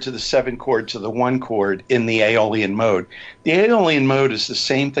 chord to the 7 chord to the 1 chord in the Aeolian mode. The Aeolian mode is the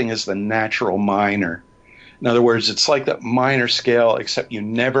same thing as the natural minor. In other words, it's like the minor scale, except you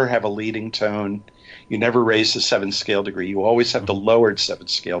never have a leading tone. You never raise the 7th scale degree. You always have the lowered 7th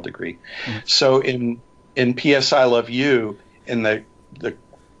scale degree. So in P.S. I Love You, in the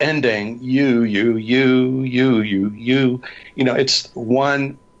ending, you, it's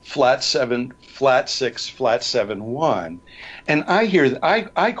 1, flat 7, flat 6, flat 7, 1. And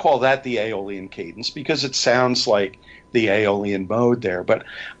I call that the Aeolian cadence because it sounds like the Aeolian mode there. But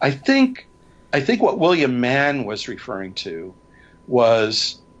I think what William Mann was referring to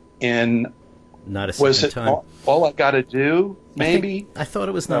was not a second time. All I Gotta Do, maybe? I thought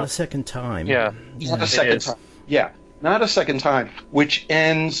it was Not a Second Time. Yeah. Not a second time. Yeah. Not a second time, which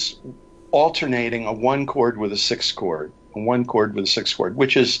ends alternating a 1 chord with a 6 chord, a 1 chord with a 6 chord,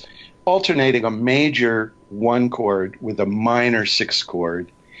 which is alternating a major 1 chord with a minor 6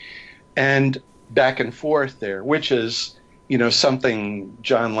 chord, and back and forth there, which is, something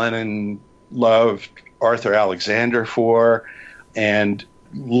John Lennon loved Arthur Alexander for, and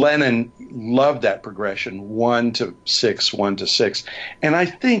Lennon loved that progression, 1 to 6, 1 to 6. And I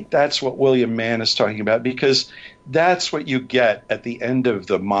think that's what William Mann is talking about, because that's what you get at the end of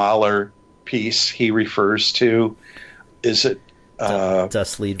the Mahler piece he refers to. Is it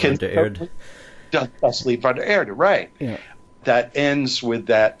Das Lied von der Erde? Das Lied von der Erde, right. Yeah. That ends with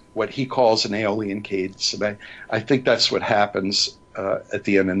that, what he calls an Aeolian cadence. And I think that's what happens at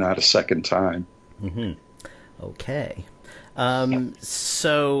the end of Not a Second Time. Mm-hmm. Okay.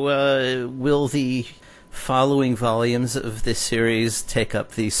 So will the following volumes of this series take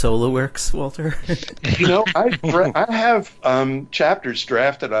up the solo works, Walter? I have chapters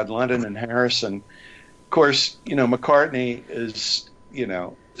drafted on Lennon and Harrison. Of course, McCartney is,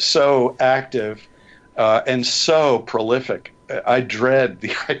 so active and so prolific. I dread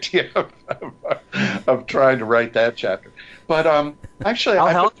the idea of trying to write that chapter. But actually, I'll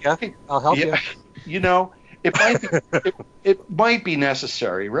help you. It might be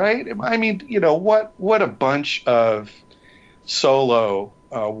necessary, right? I mean, what a bunch of solo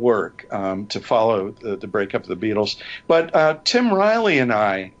work to follow the breakup of the Beatles. But Tim Riley and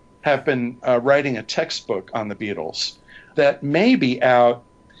I have been writing a textbook on the Beatles that may be out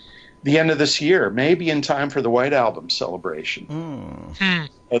the end of this year, maybe in time for the White Album celebration.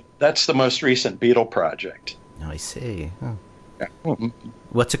 That's the most recent Beatle project. I see. Oh. Yeah.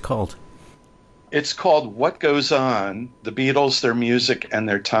 What's it called? It's called What Goes On, The Beatles, Their Music, and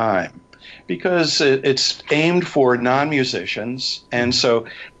Their Time, because it's aimed for non-musicians, and so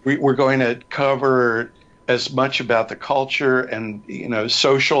we're going to cover as much about the culture and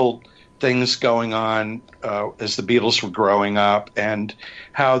social things going on as the Beatles were growing up, and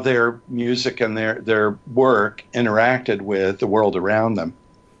how their music and their work interacted with the world around them.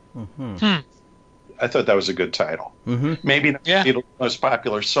 Mm-hmm. I thought that was a good title. Mm-hmm. Maybe not the Beatles' most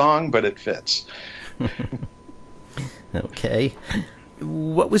popular song, but it fits. Okay.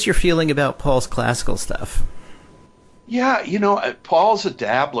 What was your feeling about Paul's classical stuff? Yeah, Paul's a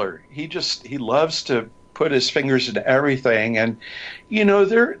dabbler. He loves to put his fingers into everything, and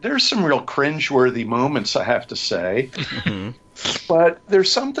there's some real cringeworthy moments, I have to say. Mm-hmm. But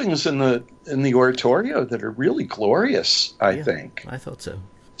there's some things in the oratorio that are really glorious, I think. I thought so.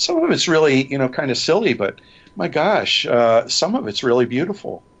 Some of it's really, kind of silly, but my gosh, some of it's really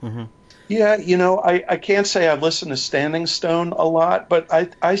beautiful. Mm-hmm. Yeah, I can't say I've listened to Standing Stone a lot, but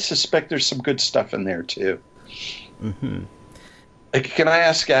I suspect there's some good stuff in there, too. Mm-hmm. Can I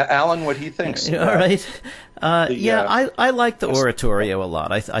ask Alan what he thinks? All right. I like the oratorio a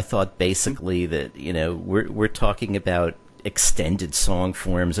lot. I thought basically that, we're talking about extended song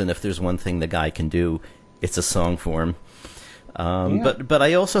forms, and if there's one thing the guy can do, it's a song form. But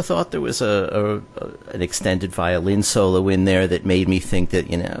I also thought there was an extended violin solo in there that made me think that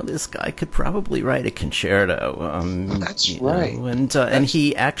this guy could probably write a concerto. That's right. And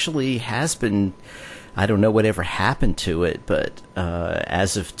he actually has been. I don't know whatever happened to it, but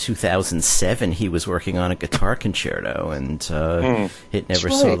as of 2007, he was working on a guitar concerto, and it never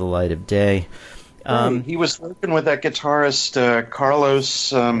saw the light of day. He was working with that guitarist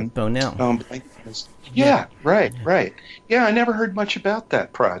Carlos Bonell. Yeah, right. Yeah, I never heard much about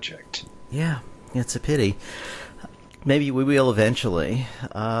that project. Yeah, it's a pity. Maybe we will eventually.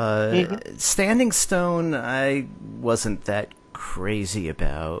 Standing Stone, I wasn't that crazy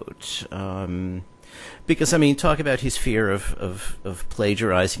about. Because, talk about his fear of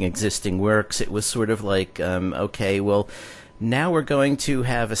plagiarizing existing works. It was sort of like, okay, well, now we're going to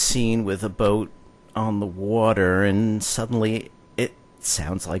have a scene with a boat on the water, and suddenly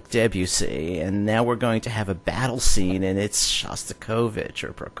sounds like Debussy, and now we're going to have a battle scene, and it's Shostakovich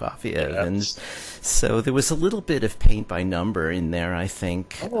or Prokofiev, and so there was a little bit of paint by number in there, I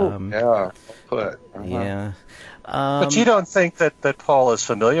think. Yeah. But you don't think that Paul is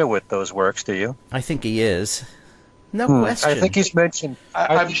familiar with those works, do you? I think he is. No question. I think he's mentioned.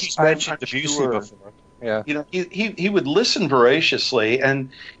 I think he's mentioned Debussy before. Yeah. He would listen voraciously, and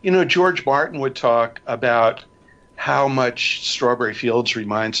George Martin would talk about how much Strawberry Fields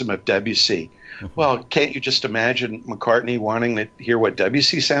reminds him of Debussy. Well, can't you just imagine McCartney wanting to hear what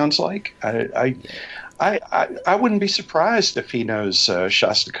Debussy sounds like? I wouldn't be surprised if he knows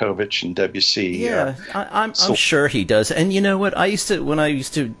Shostakovich and Debussy. Yeah, I'm sure he does. And you know what? When I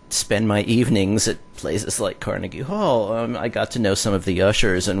used to spend my evenings at places like Carnegie Hall, I got to know some of the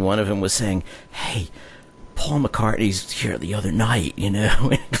ushers, and one of them was saying, "Hey, Paul McCartney's here the other night, and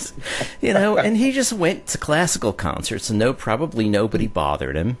he just went to classical concerts, and probably nobody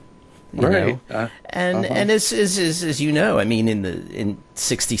bothered him, know. And as you know, I mean, in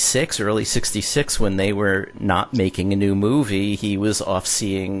 '66, early '66, when they were not making a new movie, he was off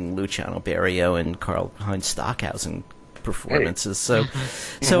seeing Luciano Berio and Karl-Heinz Stockhausen performances. So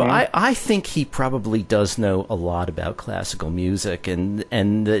I think he probably does know a lot about classical music, and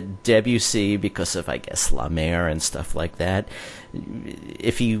the Debussy, because of, I guess, La Mer and stuff like that.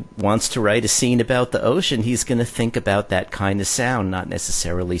 If he wants to write a scene about the ocean, he's going to think about that kind of sound, not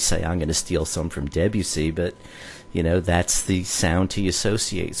necessarily say, I'm going to steal some from Debussy, but that's the sound he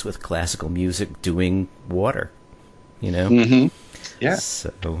associates with classical music doing water. Yeah.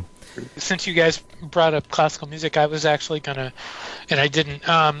 So, since you guys brought up classical music, I was actually gonna, and I didn't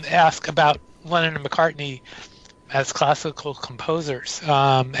ask about Lennon and McCartney as classical composers.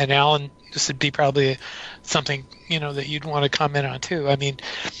 And Alan, this would be probably something that you'd want to comment on too. I mean,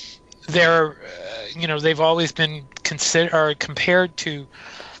 they're they've always been compared to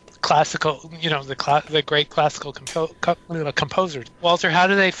classical, the great classical composers. Walter, how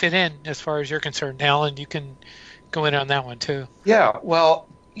do they fit in as far as you're concerned? Alan, you can go in on that one too. Yeah, well,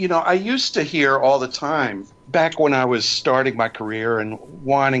 I used to hear all the time, back when I was starting my career and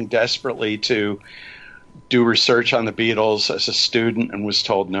wanting desperately to do research on the Beatles as a student, and was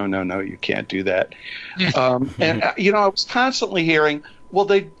told, no, you can't do that. And, I was constantly hearing, well,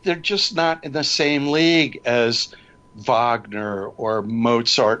 they're just not in the same league as Wagner or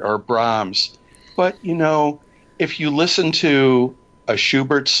Mozart or Brahms. But, if you listen to a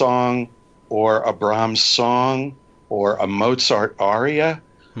Schubert song or a Brahms song or a Mozart aria,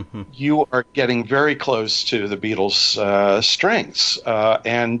 you are getting very close to the Beatles' strengths.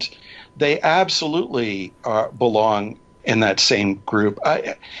 And they absolutely belong in that same group.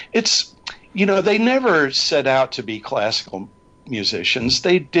 They never set out to be classical musicians.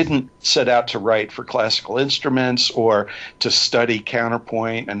 They didn't set out to write for classical instruments or to study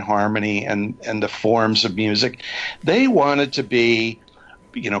counterpoint and harmony and the forms of music. They wanted to be,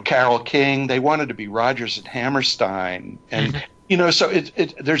 Carole King. They wanted to be Rodgers and Hammerstein. And so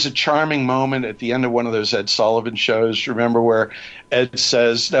there's a charming moment at the end of one of those Ed Sullivan shows, remember, where Ed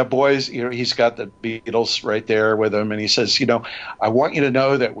says, now, boys, he's got the Beatles right there with him, and he says, I want you to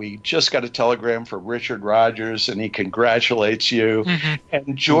know that we just got a telegram from Richard Rodgers, and he congratulates you.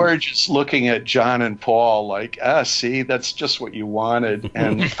 And George is looking at John and Paul like, see, that's just what you wanted.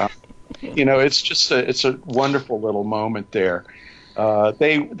 And, it's a wonderful little moment there.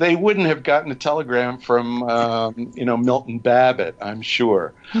 They wouldn't have gotten a telegram from Milton Babbitt, I'm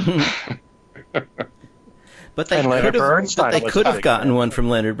sure. But they could have gotten one from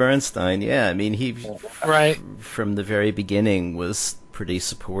Leonard Bernstein. Yeah, I mean, he from the very beginning was pretty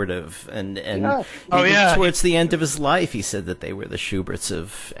supportive, and towards the end of his life, he said that they were the Schuberts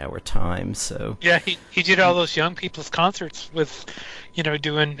of our time. So he did all those young people's concerts with, he did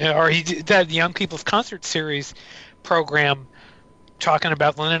that Young People's Concert Series program, talking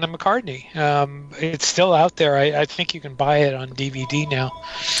about Lennon and McCartney. It's still out there. I think you can buy it on DVD now.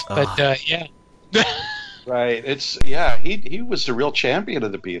 But Right. He was the real champion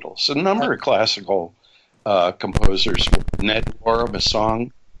of the Beatles. A number of classical composers. Ned Gorham, a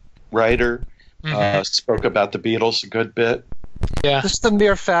songwriter, spoke about the Beatles a good bit. Yeah. Just the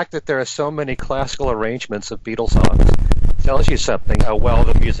mere fact that there are so many classical arrangements of Beatles songs tells you something, how well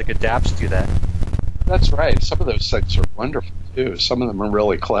the music adapts to that. That's right. Some of those things are wonderful, too. Some of them are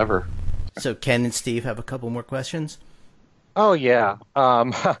really clever. So Ken and Steve have a couple more questions? Oh, yeah.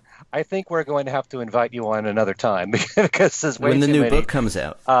 I think we're going to have to invite you on another time because there's way when the too new many. book comes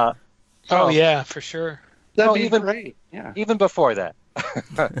out. Yeah, for sure. That'd be great. Yeah. Even before that.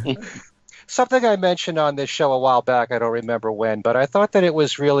 Something I mentioned on this show a while back, I don't remember when, but I thought that it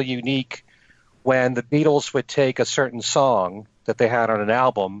was really unique when the Beatles would take a certain song that they had on an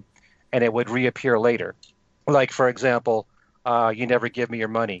album, and it would reappear later. Like, for example, You Never Give Me Your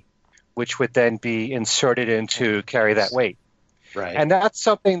Money, which would then be inserted into Carry That Weight. Right. And that's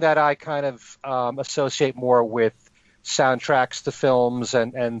something that I kind of associate more with soundtracks to films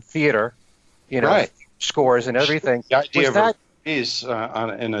and theater, right. scores and everything. The idea Was that is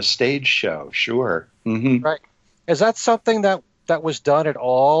in a stage show, sure. Mm-hmm. right? Is that something that was done at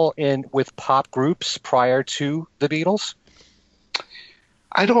all with pop groups prior to the Beatles?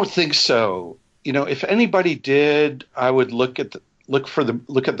 I don't think so. If anybody did, I would look at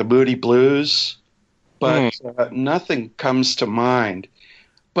the Moody Blues, but nothing comes to mind.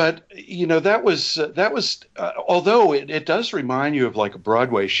 But that was although it does remind you of like a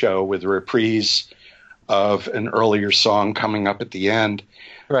Broadway show with a reprise of an earlier song coming up at the end.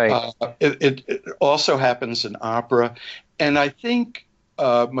 Right. It also happens in opera, and I think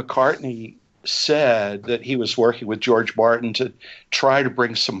McCartney said that he was working with George Martin to try to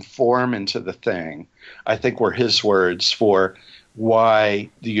bring some form into the thing. I think were his words for why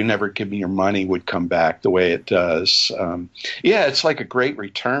the You Never Give Me Your Money would come back the way it does. It's like a great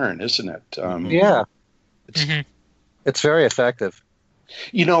return, isn't it? It's very effective.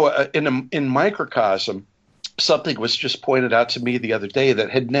 In Microcosm, something was just pointed out to me the other day that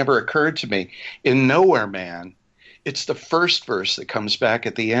had never occurred to me. In Nowhere Man, it's the first verse that comes back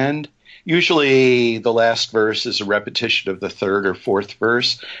at the end. Usually the last verse is a repetition of the third or fourth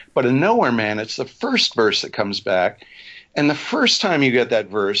verse, but in Nowhere Man, it's the first verse that comes back. And the first time you get that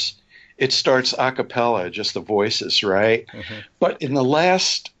verse, it starts a cappella, just the voices, right? Mm-hmm. But in the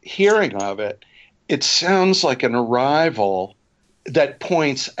last hearing of it, it sounds like an arrival that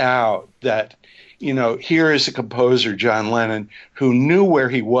points out that, here is a composer, John Lennon, who knew where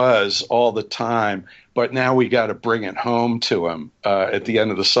he was all the time, but now we got to bring it home to him at the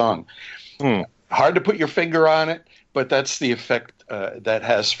end of the song. Hard to put your finger on it, but that's the effect that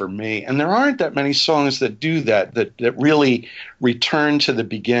has for me. And there aren't that many songs that do that really return to the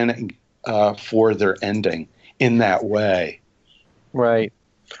beginning for their ending in that way. Right.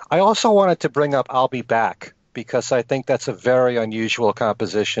 I also wanted to bring up I'll Be Back, because I think that's a very unusual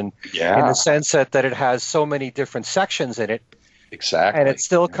composition in the sense that it has so many different sections in it. Exactly. And it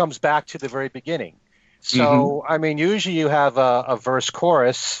still comes back to the very beginning. So, I mean, usually you have a verse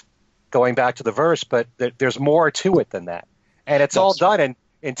chorus going back to the verse, but there's more to it than that. And it's all done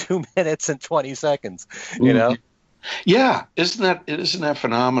in 2 minutes and 20 seconds, you know? Yeah. Isn't that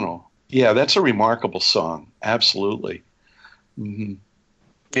phenomenal? Yeah, that's a remarkable song. Absolutely. Mm-hmm.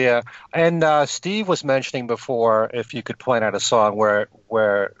 Yeah. And Steve was mentioning before, if you could point out a song where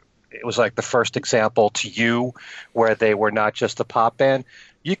it was like the first example to you where they were not just a pop band.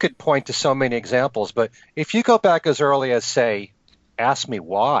 You could point to so many examples, but if you go back as early as, say, Ask Me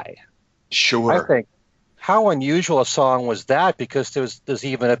Why, sure. I think how unusual a song was that, because there's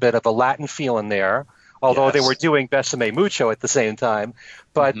even a bit of a Latin feel in there, although they were doing Besame Mucho at the same time.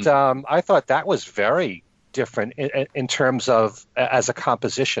 But I thought that was very different in terms of as a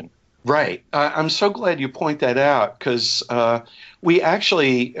composition. Right. I'm so glad you point that out, because we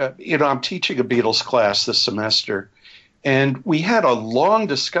actually, I'm teaching a Beatles class this semester, and we had a long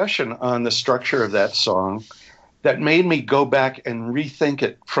discussion on the structure of that song that made me go back and rethink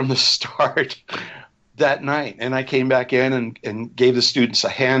it from the start that night. And I came back in and gave the students a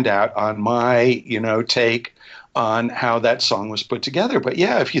handout on my, take on how that song was put together. But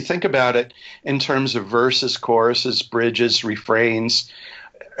yeah, if you think about it in terms of verses, choruses, bridges, refrains,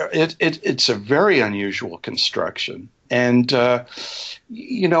 it's a very unusual construction. And,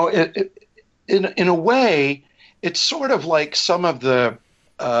 in a way, it's sort of like some of the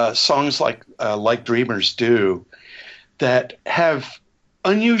songs like Dreamers Do, that have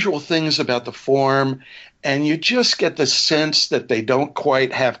unusual things about the form, and you just get the sense that they don't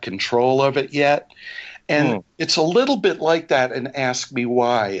quite have control of it yet. And it's a little bit like that in Ask Me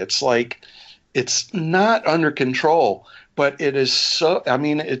Why. It's like it's not under control, but it is so. I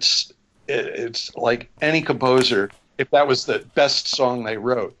mean, it's like any composer. If that was the best song they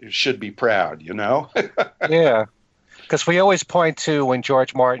wrote, you should be proud, Yeah, because we always point to when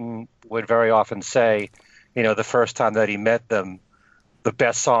George Martin would very often say, the first time that he met them, the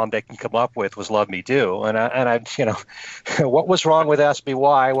best song they can come up with was Love Me Do. And I what was wrong with Ask Me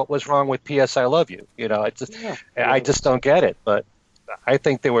Why? What was wrong with P.S. I Love You? I just don't get it. But I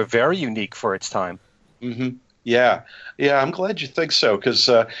think they were very unique for its time. Mm-hmm. Yeah. I'm glad you think so, because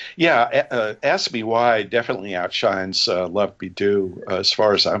Ask Me Why definitely outshines Love Me Do as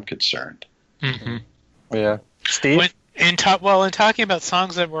far as I'm concerned. Mm-hmm. Yeah, Steve. In talking about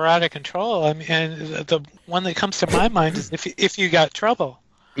songs that were out of control, I mean, and the one that comes to my mind is If You Got Trouble.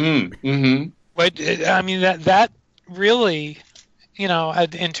 Mm-hmm. But I mean that really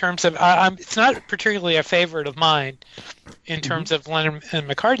in terms of, it's not particularly a favorite of mine in terms of Lennon and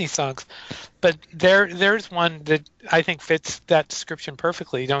McCartney songs, but there's one that I think fits that description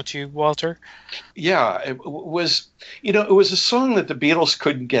perfectly, don't you, Walter? Yeah, it was a song that the Beatles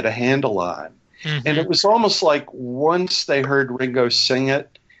couldn't get a handle on. Mm-hmm. And it was almost like once they heard Ringo sing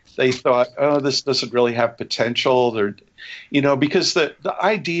it, they thought, oh, this doesn't really have potential. Because the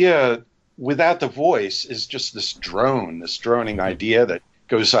idea without the voice is just this droning idea that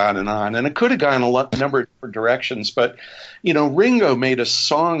goes on. And it could have gone a number of different directions. But, Ringo made a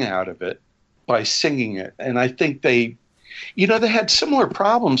song out of it by singing it. And I think they had similar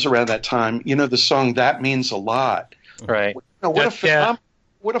problems around that time. The song That Means a Lot. Right.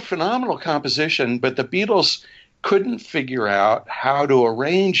 What a phenomenal composition, but the Beatles couldn't figure out how to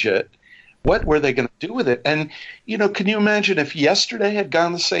arrange it. What were they going to do with it? And, can you imagine if Yesterday had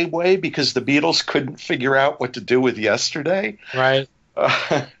gone the same way because the Beatles couldn't figure out what to do with Yesterday? Right.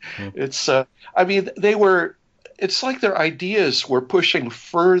 It's like their ideas were pushing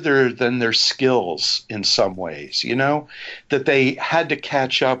further than their skills in some ways, that they had to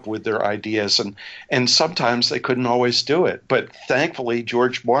catch up with their ideas, and sometimes they couldn't always do it. But thankfully,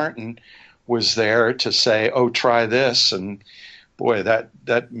 George Martin was there to say, oh, try this. And boy,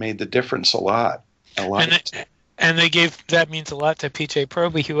 that made the difference a lot. And they gave That Means a Lot to P.J.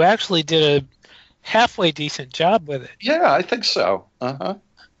 Proby, who actually did a halfway decent job with it. Yeah, I think so. Uh-huh.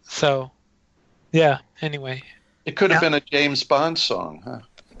 So, yeah, anyway. It could have been a James Bond song, huh?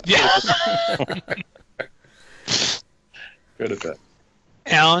 Yeah. Could have been.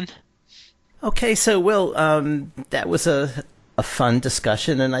 Alan? Okay, so, Will, that was a fun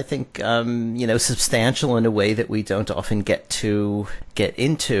discussion, and I think, substantial in a way that we don't often get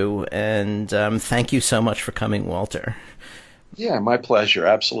into. And thank you so much for coming, Walter. Yeah, my pleasure,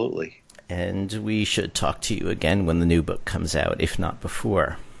 absolutely. And we should talk to you again when the new book comes out, if not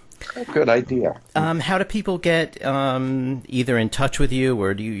before. Good idea. How do people get either in touch with you,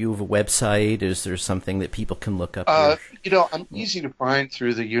 or do you have a website? Is there something that people can look up? I'm easy to find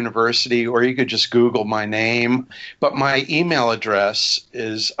through the university, or you could just Google my name. But my email address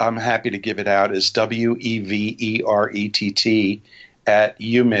is, I'm happy to give it out, is WEVERETT at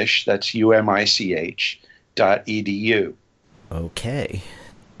UMich, that's UMICH.edu. Okay,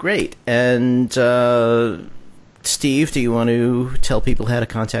 great. And Steve, do you want to tell people how to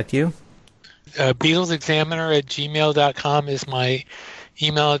contact you? BeatlesExaminer@gmail.com is my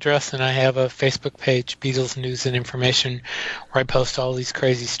email address, and I have a Facebook page, Beatles News and Information, where I post all these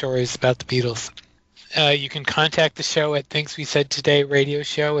crazy stories about the Beatles. You can contact the show at Things We Said Today Radio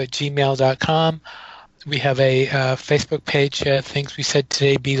Show at gmail.com. We have a Facebook page, Things We Said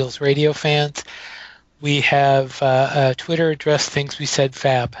Today Beatles Radio Fans. We have a Twitter address, Things We Said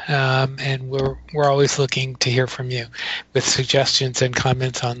Fab, and we're always looking to hear from you with suggestions and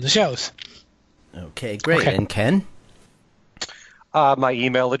comments on the shows. Okay, great. Okay. And Ken? My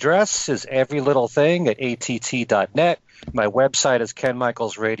email address is everylittlething@att.net. My website is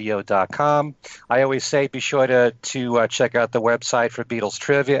kenmichaelsradio.com. I always say be sure to check out the website for Beatles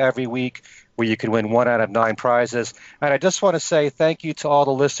Trivia every week, where you can win 1 out of 9 prizes. And I just want to say thank you to all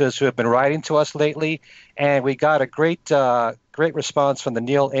the listeners who have been writing to us lately. And we got a great response from the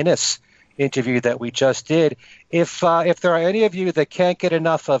Neil Innes interview that we just did. If there are any of you that can't get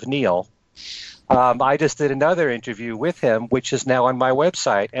enough of Neil, I just did another interview with him, which is now on my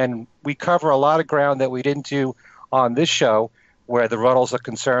website. And we cover a lot of ground that we didn't do on this show, where the Ruddles are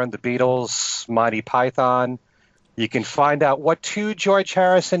concerned, the Beatles, Monty Python. You can find out what 2 George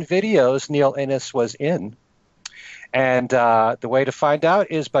Harrison videos Neil Innes was in. And the way to find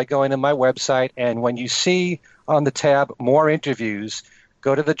out is by going to my website. And when you see on the tab More Interviews,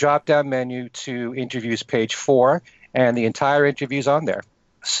 go to the drop-down menu to Interviews page 4, and the entire interview's on there.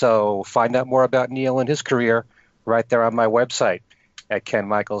 So find out more about Neil and his career right there on my website at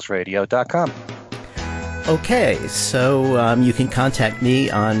kenmichaelsradio.com. Okay, so you can contact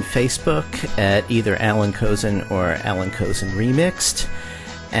me on Facebook at either Alan Kozin or Alan Kozin Remixed.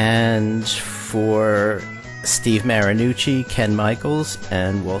 And for Steve Marinucci, Ken Michaels,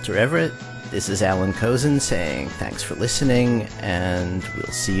 and Walter Everett, this is Alan Kozin saying thanks for listening, and we'll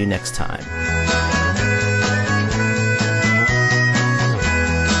see you next time.